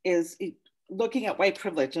 is looking at white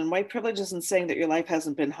privilege. And white privilege isn't saying that your life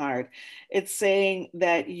hasn't been hard. It's saying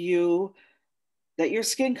that your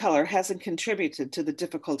skin color hasn't contributed to the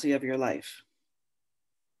difficulty of your life.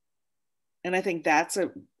 And I think that's a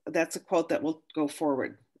quote that we'll go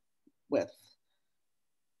forward with.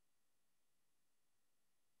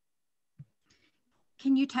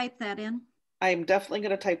 Can you type that in? I'm definitely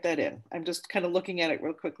going to type that in. I'm just kind of looking at it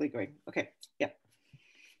real quickly going, okay, yeah.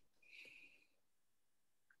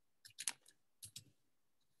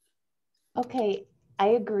 Okay, I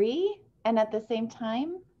agree. And at the same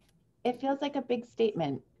time, it feels like a big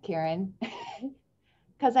statement, Karen,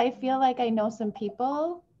 because I feel like I know some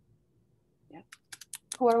people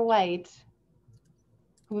who are white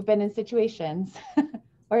who have been in situations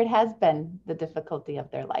where it has been the difficulty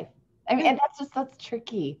of their life. I mean, and that's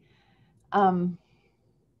tricky. What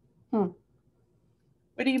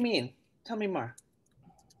do you mean? Tell me more.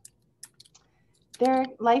 Their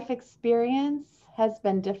life experience has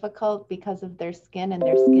been difficult because of their skin, and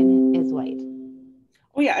their skin is white.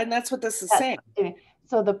 Oh yeah, and that's what this is saying.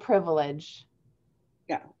 So the privilege.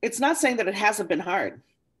 Yeah, it's not saying that it hasn't been hard.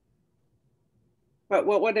 But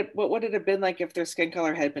what would it have been like if their skin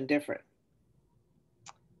color had been different?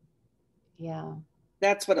 Yeah.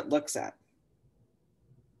 That's what it looks at.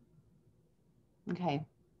 Okay.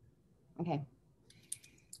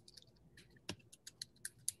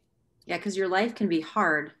 Yeah, because your life can be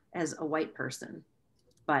hard as a white person,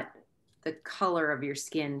 but the color of your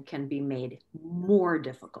skin can be made more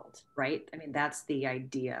difficult, right? I mean, that's the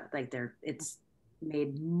idea. Like it's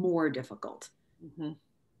made more difficult. Mm-hmm.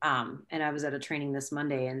 And I was at a training this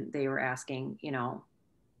Monday, and they were asking,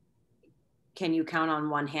 can you count on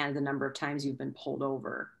one hand the number of times you've been pulled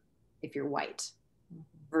over if you're white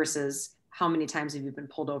versus how many times have you been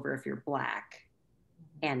pulled over if you're black?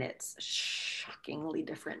 and it's shockingly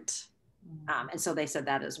different. And so they said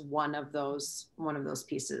that is one of those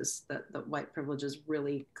pieces that the white privilege is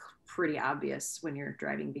really pretty obvious when you're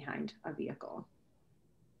driving behind a vehicle.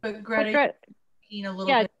 But Greta, a little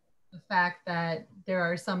bit of the fact that there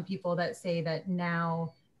are some people that say that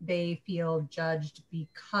now they feel judged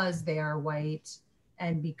because they are white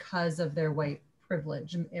and because of their white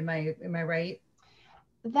privilege. Am I right?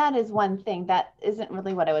 That is one thing. That isn't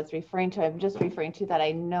really what I was referring to. I'm just referring to that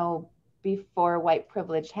I know before white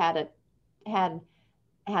privilege had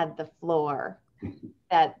the floor,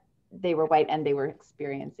 that they were white and they were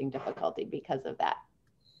experiencing difficulty because of that,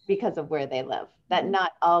 because of where they live. That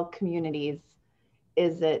not all communities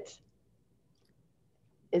is it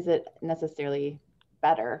necessarily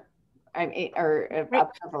better, I mean, or a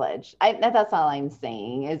privilege. That's all I'm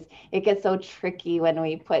saying. Is it gets so tricky when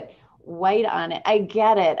we put white on it. I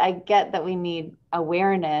get it. I get that we need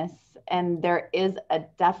awareness, and there is a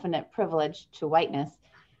definite privilege to whiteness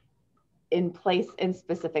in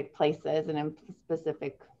specific places and in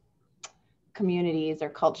specific communities or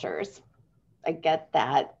cultures. I get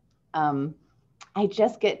that. I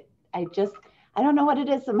don't know what it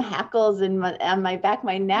is. Some hackles on my back,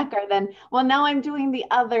 my neck, or then, well, now I'm doing the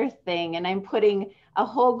other thing and I'm putting a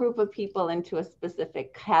whole group of people into a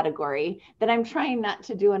specific category that I'm trying not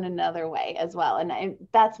to do in another way as well. And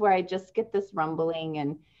that's where I just get this rumbling.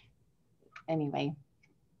 And anyway,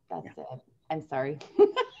 that's it. I'm sorry.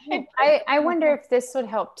 I wonder if this would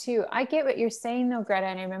help too. I get what you're saying though, Greta.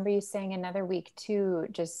 And I remember you saying another week too,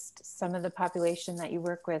 just some of the population that you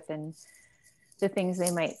work with and the things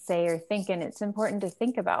they might say or think. And it's important to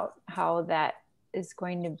think about how that is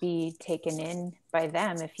going to be taken in by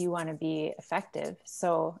them if you want to be effective.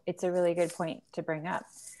 So it's a really good point to bring up.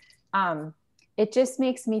 It just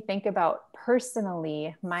makes me think about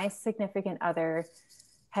personally, my significant other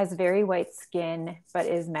has very white skin, but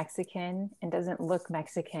is Mexican and doesn't look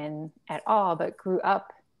Mexican at all, but grew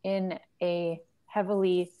up in a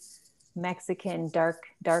heavily Mexican,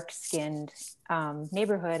 dark-skinned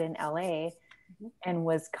neighborhood in LA, and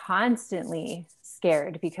was constantly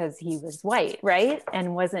scared because he was white, right?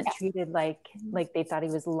 And wasn't treated like they thought he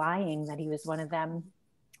was lying, that he was one of them,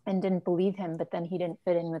 and didn't believe him. But then he didn't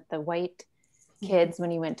fit in with the white kids when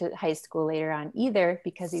he went to high school later on either,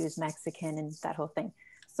 because he was Mexican and that whole thing.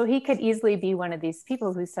 So he could easily be one of these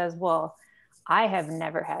people who says, well, I have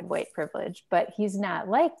never had white privilege, but he's not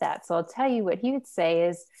like that. So I'll tell you what he would say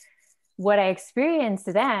is, what I experienced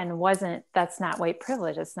then that's not white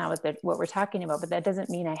privilege. That's not what we're talking about, but that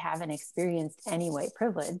doesn't mean I haven't experienced any white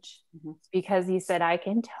privilege, because he said, I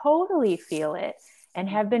can totally feel it and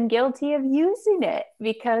have been guilty of using it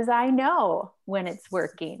because I know when it's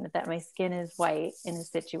working, that my skin is white in a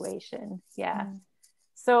situation. Yeah.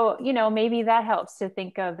 So, maybe that helps to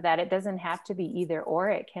think of that. It doesn't have to be either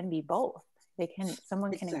or, it can be both.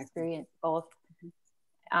 Someone can experience both.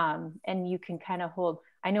 And you can kind of hold,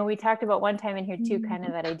 I know we talked about one time in here too, kind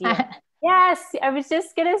of that idea. Yes, I was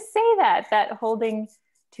just going to say that holding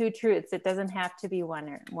two truths, it doesn't have to be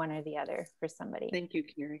one or the other for somebody. Thank you,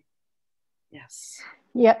 Carrie. Yes.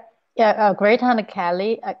 Yeah. Great on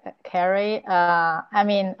Carrie.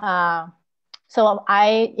 So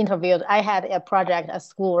I had a project at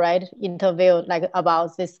school, right? Interviewed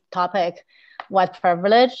about this topic, white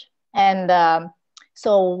privilege. And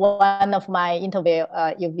so one of my interview,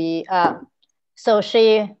 she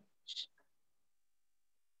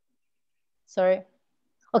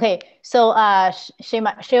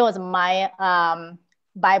was my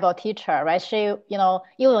Bible teacher, right? She, you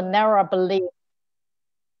will never believe.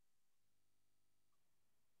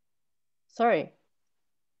 Sorry.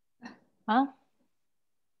 Huh?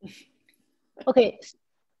 Okay.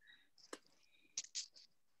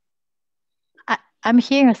 I'm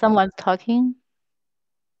hearing someone talking.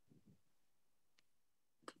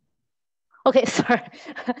 Okay, sorry.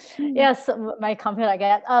 Yes, my computer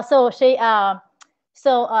again.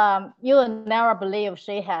 You will never believe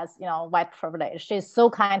she has, white privilege. She's so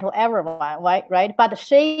kind to everyone, right? But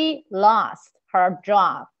she lost her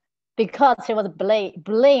job because she was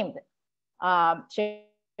blamed. She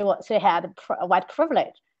had white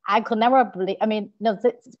privilege. I could never believe.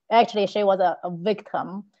 Actually, she was a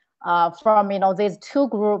victim from these two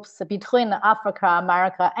groups between Africa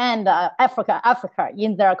America and Africa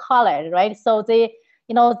in their college, right? So they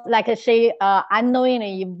she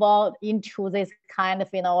unknowingly evolved into this kind of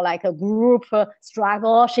a group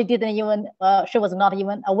struggle. She didn't even she was not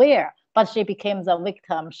even aware, but she became the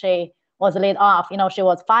victim. She was laid off. She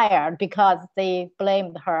was fired because they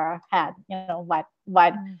blamed her had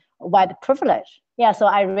white privilege. Yeah, so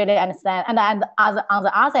I really understand. And on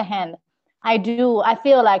the other hand, I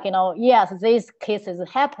feel like, yes, these cases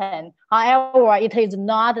happen. However, it is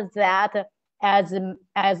not that as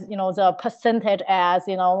the percentage as,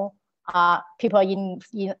 people in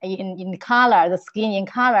color, the skin in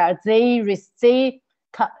color, they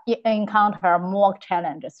encounter more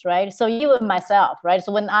challenges, right? So even myself, right?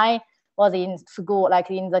 So when I was in school,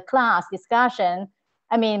 like in the class discussion,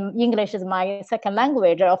 I mean, English is my second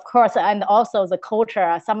language, of course, and also the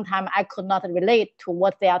culture, sometimes I could not relate to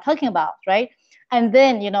what they are talking about, right? And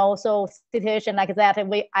then, so situation like that,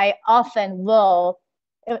 I often will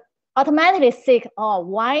automatically think, oh,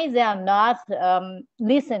 why they are not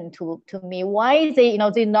listen to me? Why they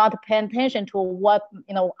not pay attention to what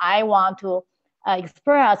I want to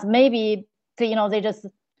express? Maybe they just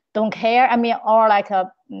don't care. I mean, or like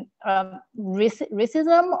a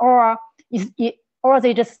racism, or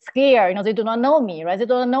they just scared. They do not know me, right? They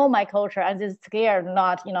don't know my culture, and they're scared,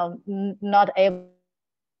 not able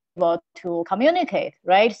to communicate,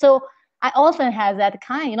 right? So I often have that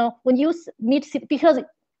kind. When you meet, because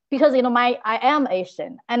I am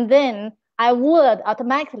Asian, and then I would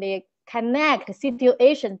automatically connect the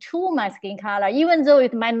situation to my skin color, even though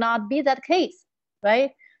it might not be that case,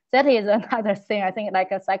 right? That is another thing. I think,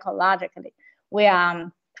 like, psychologically, we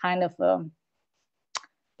are kind of,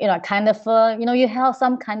 you have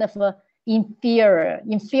some kind of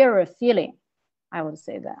inferior feeling. I would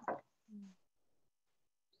say that.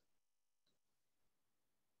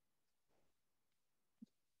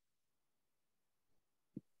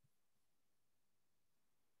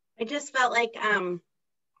 I just felt like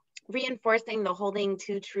reinforcing the holding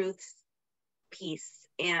two truths piece,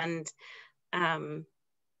 and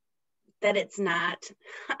that it's not,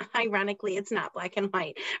 ironically, it's not black and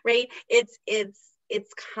white, right?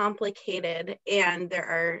 It's complicated, and there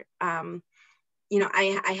are,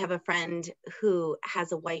 I have a friend who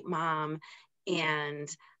has a white mom and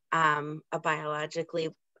a biologically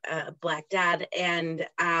black dad, and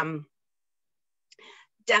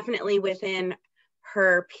definitely within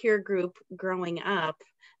her peer group growing up,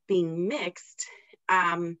 being mixed,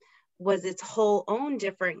 was its whole own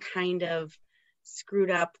different kind of screwed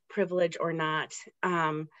up, privilege or not,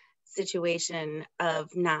 situation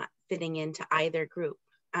of not fitting into either group.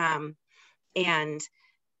 And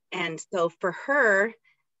so for her,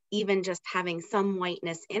 even just having some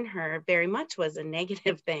whiteness in her very much was a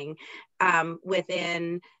negative thing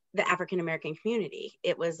within the African-American community.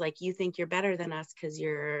 It was like, you think you're better than us because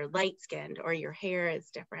you're light skinned, or your hair is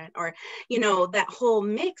different, or, that whole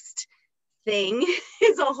mixed thing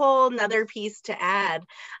is a whole nother piece to add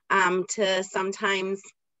to sometimes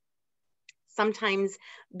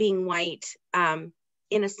being white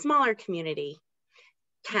in a smaller community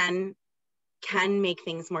can make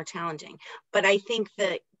things more challenging. But I think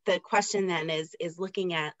that the question then is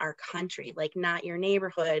looking at our country, like not your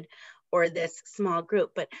neighborhood or this small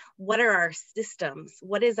group, but what are our systems?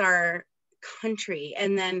 What is our country?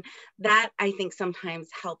 And then that, I think, sometimes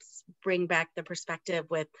helps bring back the perspective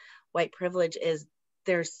with white privilege, is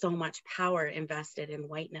there's so much power invested in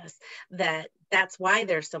whiteness that's why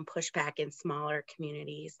there's some pushback in smaller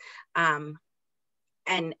communities.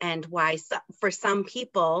 And why for some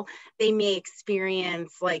people, they may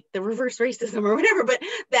experience like the reverse racism or whatever, but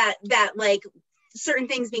that like certain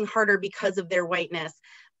things being harder because of their whiteness,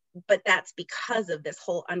 but that's because of this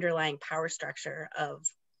whole underlying power structure of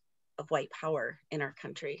white power in our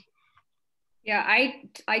country. Yeah,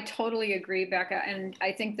 I totally agree, Becca. And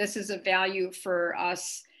I think this is a value for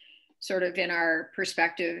us sort of in our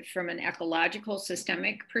perspective from an ecological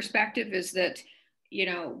systemic perspective, is that,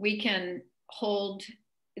 we can hold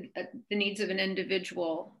the needs of an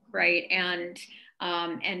individual, right? And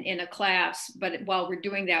in a class, but while we're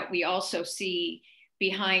doing that, we also see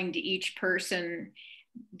behind each person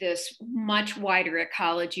this much wider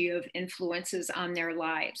ecology of influences on their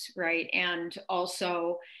lives, right? And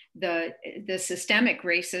also the systemic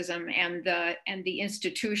racism and the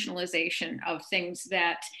institutionalization of things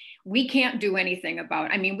that we can't do anything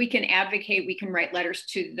about. I mean, we can advocate, we can write letters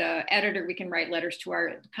to the editor, we can write letters to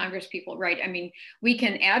our Congress people, right? I mean, we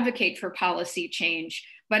can advocate for policy change,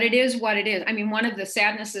 but it is what it is. I mean, one of the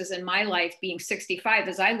sadnesses in my life being 65,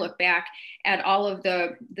 as I look back at all of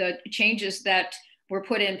the changes that were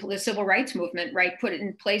put in the civil rights movement, right? Put it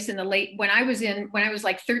in place in the late, when I was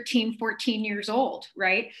like 13, 14 years old,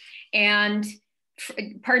 right? And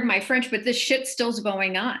pardon my French, but this shit still's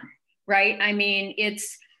going on, right? I mean,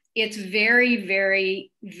 it's very,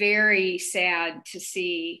 very, very sad to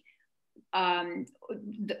see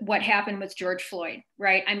what happened with George Floyd,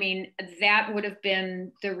 right? I mean, that would have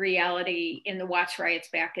been the reality in the Watts riots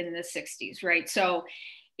back in the 60s, right? So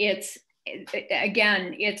it's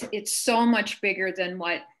so much bigger than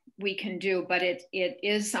what we can do, but it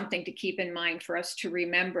is something to keep in mind for us to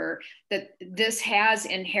remember that this has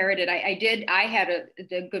inherited. I had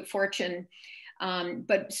the good fortune,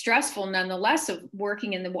 but stressful nonetheless, of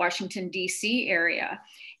working in the Washington, D.C. area.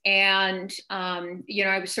 And, you know,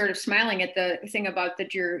 I was sort of smiling at the thing about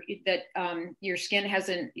that your skin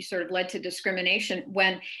hasn't sort of led to discrimination,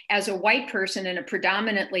 when as a white person in a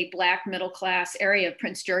predominantly Black middle class area of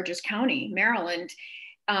Prince George's County, Maryland,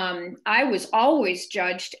 I was always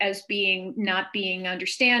judged as not being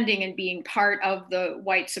understanding and being part of the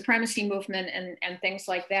white supremacy movement and things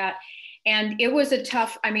like that. And it was a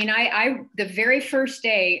tough, I mean, the very first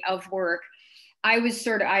day of work,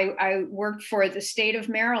 I worked for the state of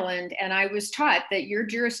Maryland, and I was taught that your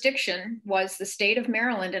jurisdiction was the state of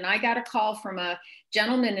Maryland. And I got a call from a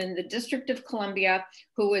gentleman in the District of Columbia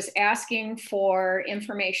who was asking for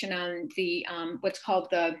information on the, what's called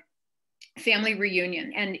the family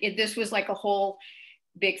reunion. And this was like a whole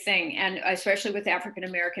big thing, and especially with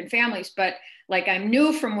African-American families. But like, I'm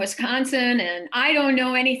new from Wisconsin and I don't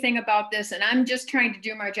know anything about this, and I'm just trying to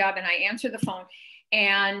do my job. And I answer the phone.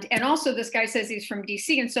 And also this guy says he's from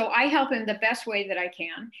DC. And so I help him the best way that I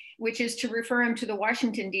can, which is to refer him to the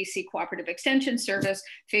Washington, DC Cooperative Extension Service,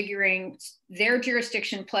 figuring their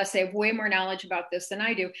jurisdiction, plus they have way more knowledge about this than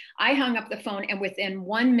I do. I hung up the phone, and within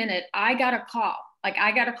 1 minute, I got a call. Like,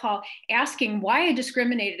 I got a call asking why I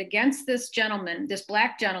discriminated against this gentleman, this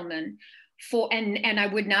Black gentleman, and I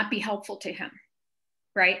would not be helpful to him,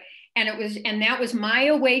 right? And that was my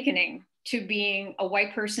awakening to being a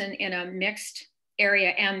white person in a mixed area,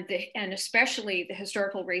 and especially the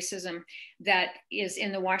historical racism that is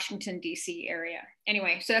in the Washington, D.C. area.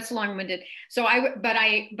 Anyway, so that's long-winded. So but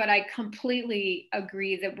I completely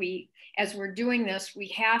agree that as we're doing this, we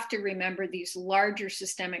have to remember these larger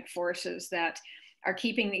systemic forces that are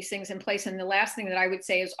keeping these things in place. And the last thing that I would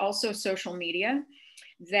say is also social media,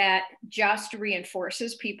 that just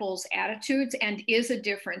reinforces people's attitudes and is a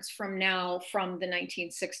difference from the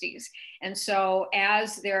 1960s. And so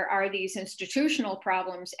as there are these institutional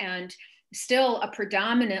problems, and still a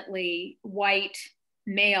predominantly white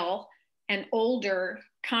male and older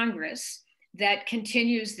Congress that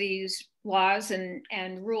continues these laws and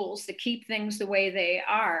rules that keep things the way they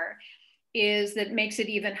are, that makes it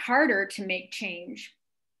even harder to make change,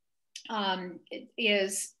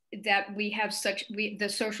 is that we have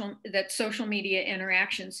social media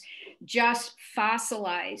interactions just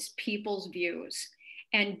fossilize people's views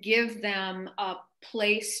and give them a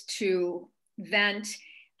place to vent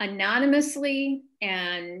anonymously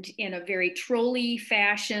and in a very trolly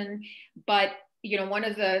fashion. But you know, one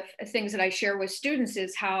of the things that I share with students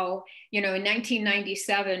is how, you know, in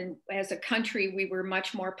 1997, as a country, we were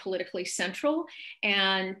much more politically central.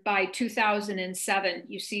 And by 2007,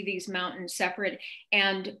 you see these mountains separate.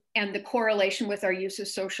 And the correlation with our use of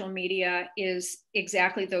social media is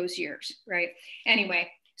exactly those years, right? Anyway,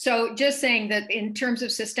 so just saying that in terms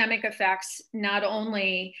of systemic effects, not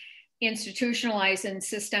only institutionalized and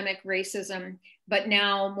systemic racism, but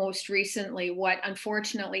now most recently, what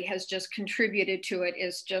unfortunately has just contributed to it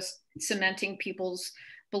is just cementing people's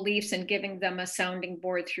beliefs and giving them a sounding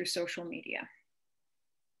board through social media.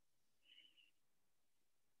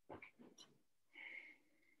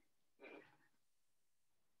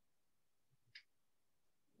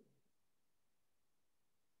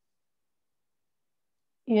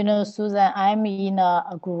 You know, Susan, I'm in a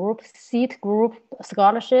seat group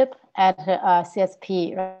scholarship at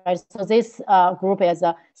CSP, right? So this group is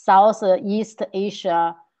a Southeast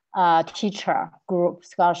Asia teacher group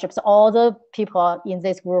scholarship. So all the people in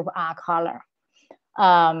this group are color.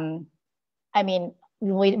 I mean,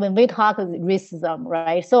 when we talk racism,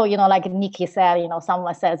 right? So, you know, like Nikki said, you know,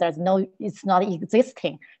 someone says it's not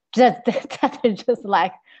existing. That is just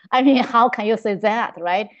like, I mean, how can you say that,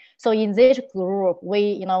 right? So in this group,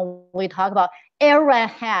 we talk about everyone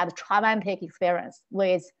had traumatic experience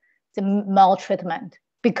with the maltreatment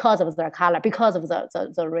because of their color, because of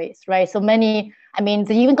the race, right? So many, I mean,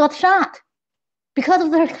 they even got shot because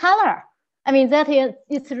of their color. I mean,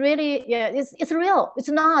 it's really, yeah, it's real. It's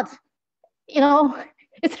not, you know,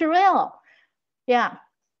 it's real. Yeah.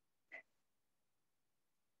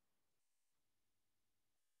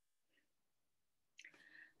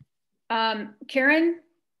 Karen,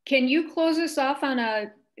 can you close us off on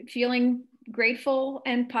a feeling grateful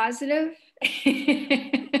and positive?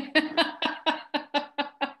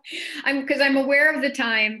 Because I'm aware of the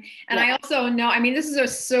time, and yeah. I also know, I mean, this is a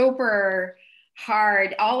super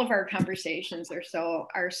hard, all of our conversations are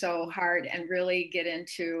so hard and really get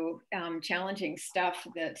into challenging stuff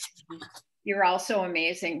that you're also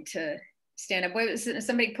amazing to stand up. What was it?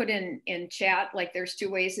 Somebody put in chat, like there's 2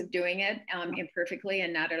 ways of doing it, imperfectly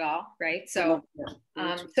and not at all, right? So,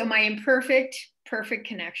 so my imperfect, perfect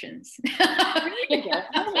connections. That's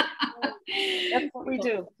what we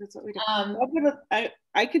do. That's what we do.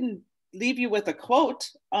 I can leave you with a quote.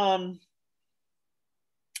 And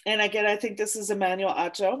again, I think this is Emmanuel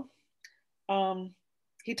Acho.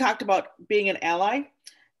 He talked about being an ally.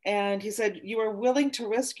 And he said, you are willing to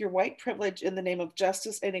risk your white privilege in the name of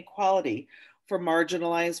justice and equality for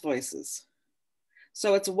marginalized voices.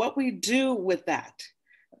 So it's what we do with that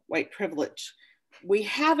white privilege. We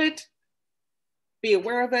have it, be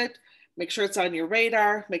aware of it, make sure it's on your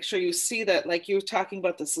radar, make sure you see that, like you were talking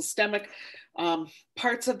about the systemic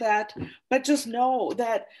parts of that, but just know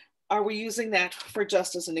that, are we using that for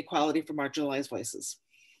justice and equality for marginalized voices?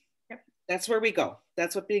 Yep. That's where we go.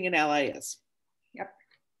 That's what being an ally is. Yep.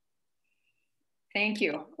 Thank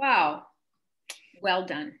you. Wow. Well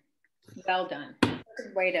done. Well done.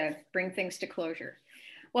 Good way to bring things to closure.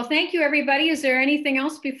 Well, thank you, everybody. Is there anything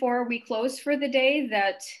else before we close for the day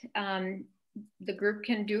that the group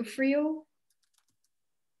can do for you?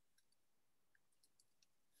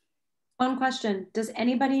 One question. Does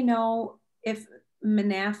anybody know if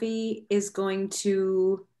Menafee is going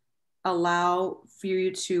to allow for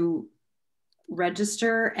you to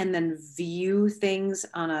register and then view things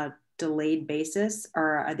on a delayed basis,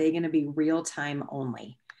 or are they going to be real time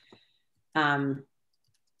only?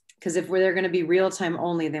 Because if they're going to be real time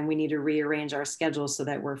only, then we need to rearrange our schedule so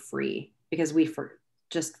that we're free, because we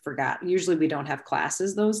just forgot. Usually we don't have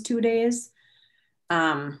classes those 2 days.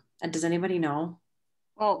 And does anybody know?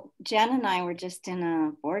 Well, Jen and I were just in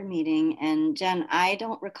a board meeting, and Jen, I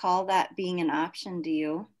don't recall that being an option. Do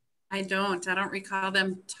you? I don't recall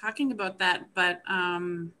them talking about that, but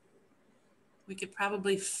we could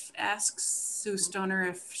probably ask Sue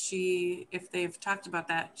Stoner if they've talked about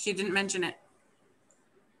that. She didn't mention it.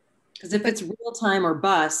 Because if it's real time or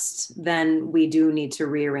bust, then we do need to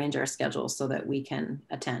rearrange our schedule so that we can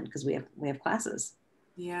attend, because we have classes.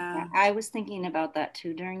 Yeah, I was thinking about that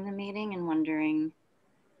too during the meeting and wondering,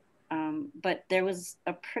 but there was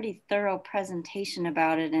a pretty thorough presentation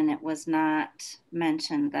about it, and it was not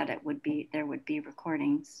mentioned that there would be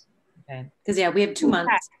recordings. Okay, because yeah, we have 2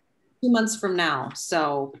 months. 2 months from now,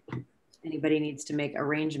 so anybody needs to make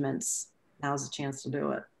arrangements, now's the chance to do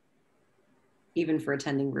it, even for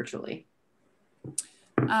attending virtually.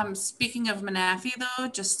 Speaking of Menafee though,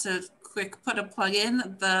 just to quick put a plug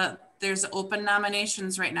in, there's open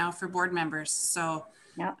nominations right now for board members. So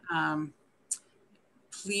yep.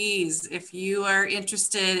 Please, if you are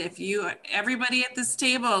interested, everybody at this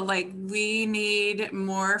table, like, we need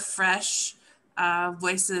more fresh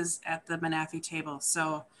voices at the Menafee table.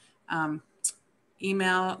 So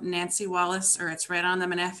email Nancy Wallace, or it's right on the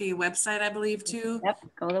Menafee website, I believe, too. Yep,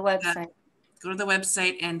 go to the website. Go to the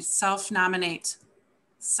website and self-nominate.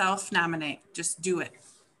 Self-nominate. Just do it.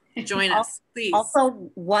 Join us, please.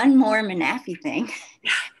 Also, one more Menafee thing.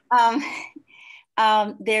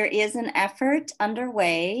 There is an effort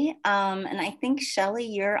underway, and I think, Shelley,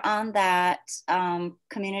 you're on that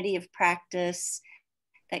community of practice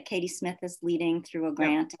that Katie Smith is leading through a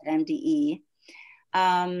grant at MDE.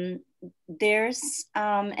 There's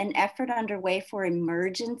an effort underway for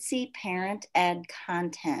emergency parent ed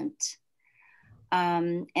content.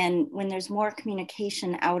 And when there's more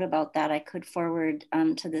communication out about that, I could forward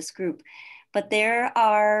to this group. But there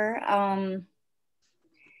are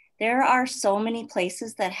so many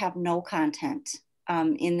places that have no content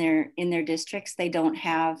in their districts. They don't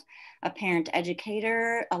have a parent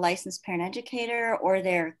educator, a licensed parent educator, or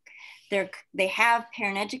they have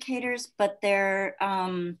parent educators, but their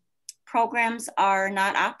programs are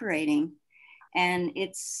not operating. And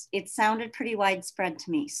it sounded pretty widespread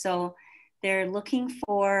to me. So they're looking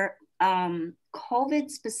for COVID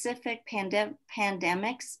specific,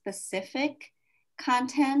 pandemic specific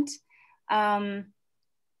content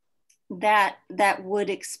that would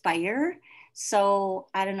expire. So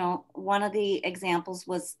I don't know, one of the examples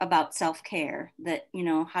was about self-care, that,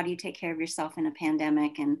 how do you take care of yourself in a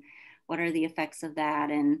pandemic, and what are the effects of that?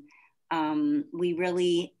 And we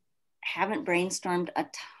really haven't brainstormed a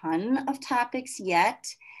ton of topics yet,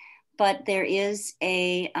 but there is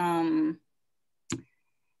a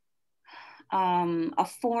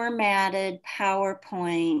formatted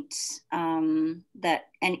PowerPoint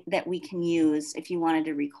that we can use if you wanted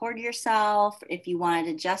to record yourself, if you wanted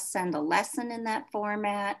to just send a lesson in that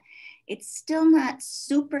format. It's still not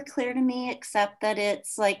super clear to me, except that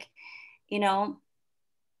it's like,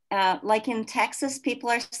 like in Texas, people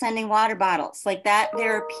are sending water bottles like that.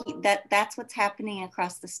 That's what's happening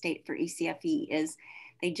across the state for ECFE, is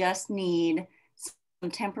they just need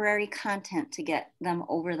temporary content to get them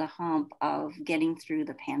over the hump of getting through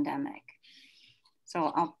the pandemic.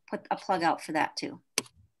 So I'll put a plug out for that too.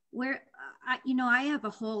 Where, I have a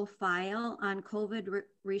whole file on COVID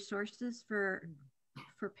resources for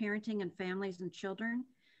parenting and families and children.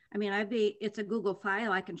 I mean, it's a Google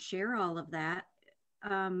file. I can share all of that.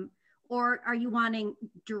 Or are you wanting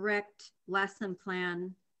direct lesson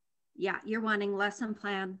plan? Yeah, you're wanting lesson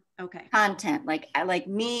plan. Okay. Content, like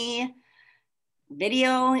me, a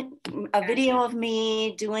video of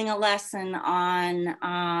me doing a lesson on,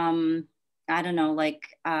 I don't know,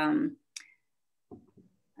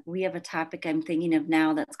 we have a topic I'm thinking of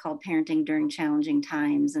now that's called parenting during challenging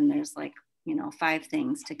times. And there's 5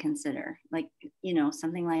 things to consider,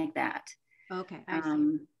 something like that. Okay. I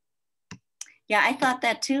see. Yeah, I thought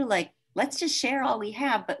that too. Let's just share all we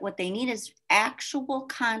have, but what they need is actual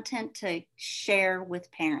content to share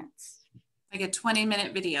with parents. Like a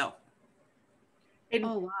 20-minute video. And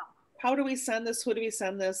oh, wow. How do we send this? Who do we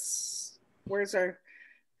send this? Where does it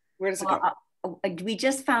go? We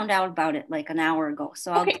just found out about it like an hour ago.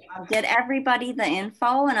 So I'll get everybody the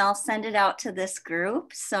info and I'll send it out to this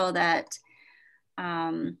group so that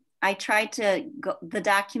I tried to go, the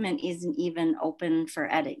document isn't even open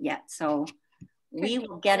for edit yet. So we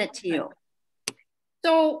will get it to you.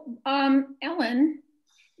 So Ellen,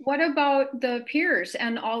 what about the peers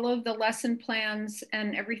and all of the lesson plans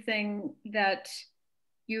and everything that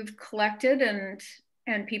you've collected and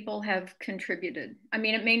people have contributed? I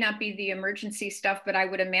mean, it may not be the emergency stuff, but I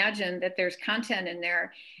would imagine that there's content in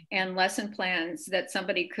there and lesson plans that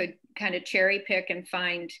somebody could kind of cherry pick and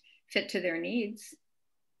find fit to their needs.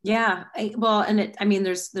 Yeah,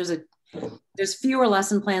 there's fewer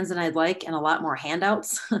lesson plans than I'd like and a lot more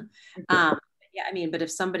handouts. Yeah, I mean, but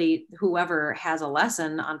if whoever has a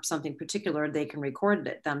lesson on something particular, they can record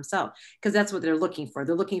it themselves because that's what they're looking for.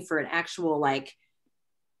 They're looking for an actual,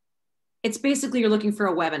 it's basically you're looking for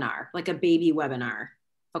a webinar, like a baby webinar.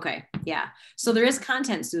 Okay, yeah. So there is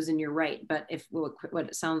content, Susan, you're right. But what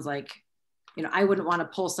it sounds like, I wouldn't want to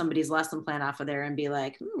pull somebody's lesson plan off of there and be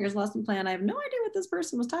like, here's a lesson plan. I have no idea what this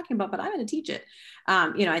person was talking about, but I'm going to teach it.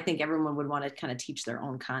 I think everyone would want to kind of teach their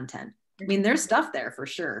own content. I mean, there's stuff there for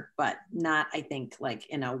sure, but not, I think,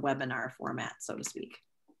 in a webinar format, so to speak.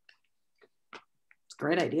 It's a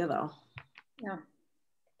great idea, though. Yeah.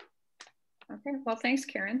 Okay, well, thanks,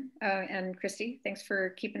 Karen and Christy. Thanks for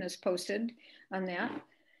keeping us posted on that.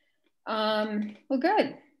 Well,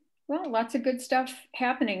 good. Well, lots of good stuff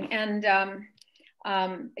happening. And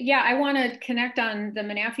yeah, I want to connect on the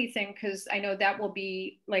Menafee thing because I know that will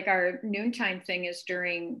be our noontime thing is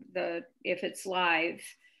during if it's live,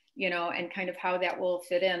 and kind of how that will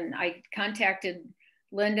fit in. I contacted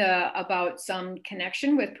Linda about some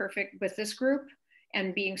connection with this group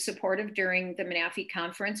and being supportive during the Menafee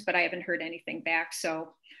conference, but I haven't heard anything back.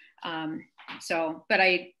 So,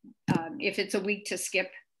 if it's a week to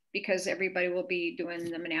skip because everybody will be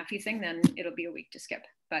doing the Menafee thing, then it'll be a week to skip,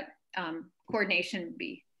 but coordination would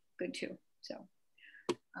be good too. So,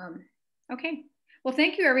 okay. Well,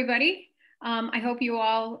 thank you, everybody. I hope you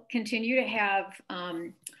all continue to have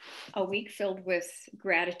a week filled with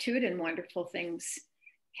gratitude and wonderful things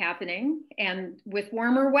happening and with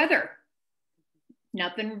warmer weather.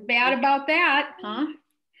 Nothing bad about that, huh?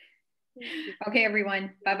 Okay,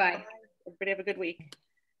 everyone. Bye-bye. Everybody have a good week.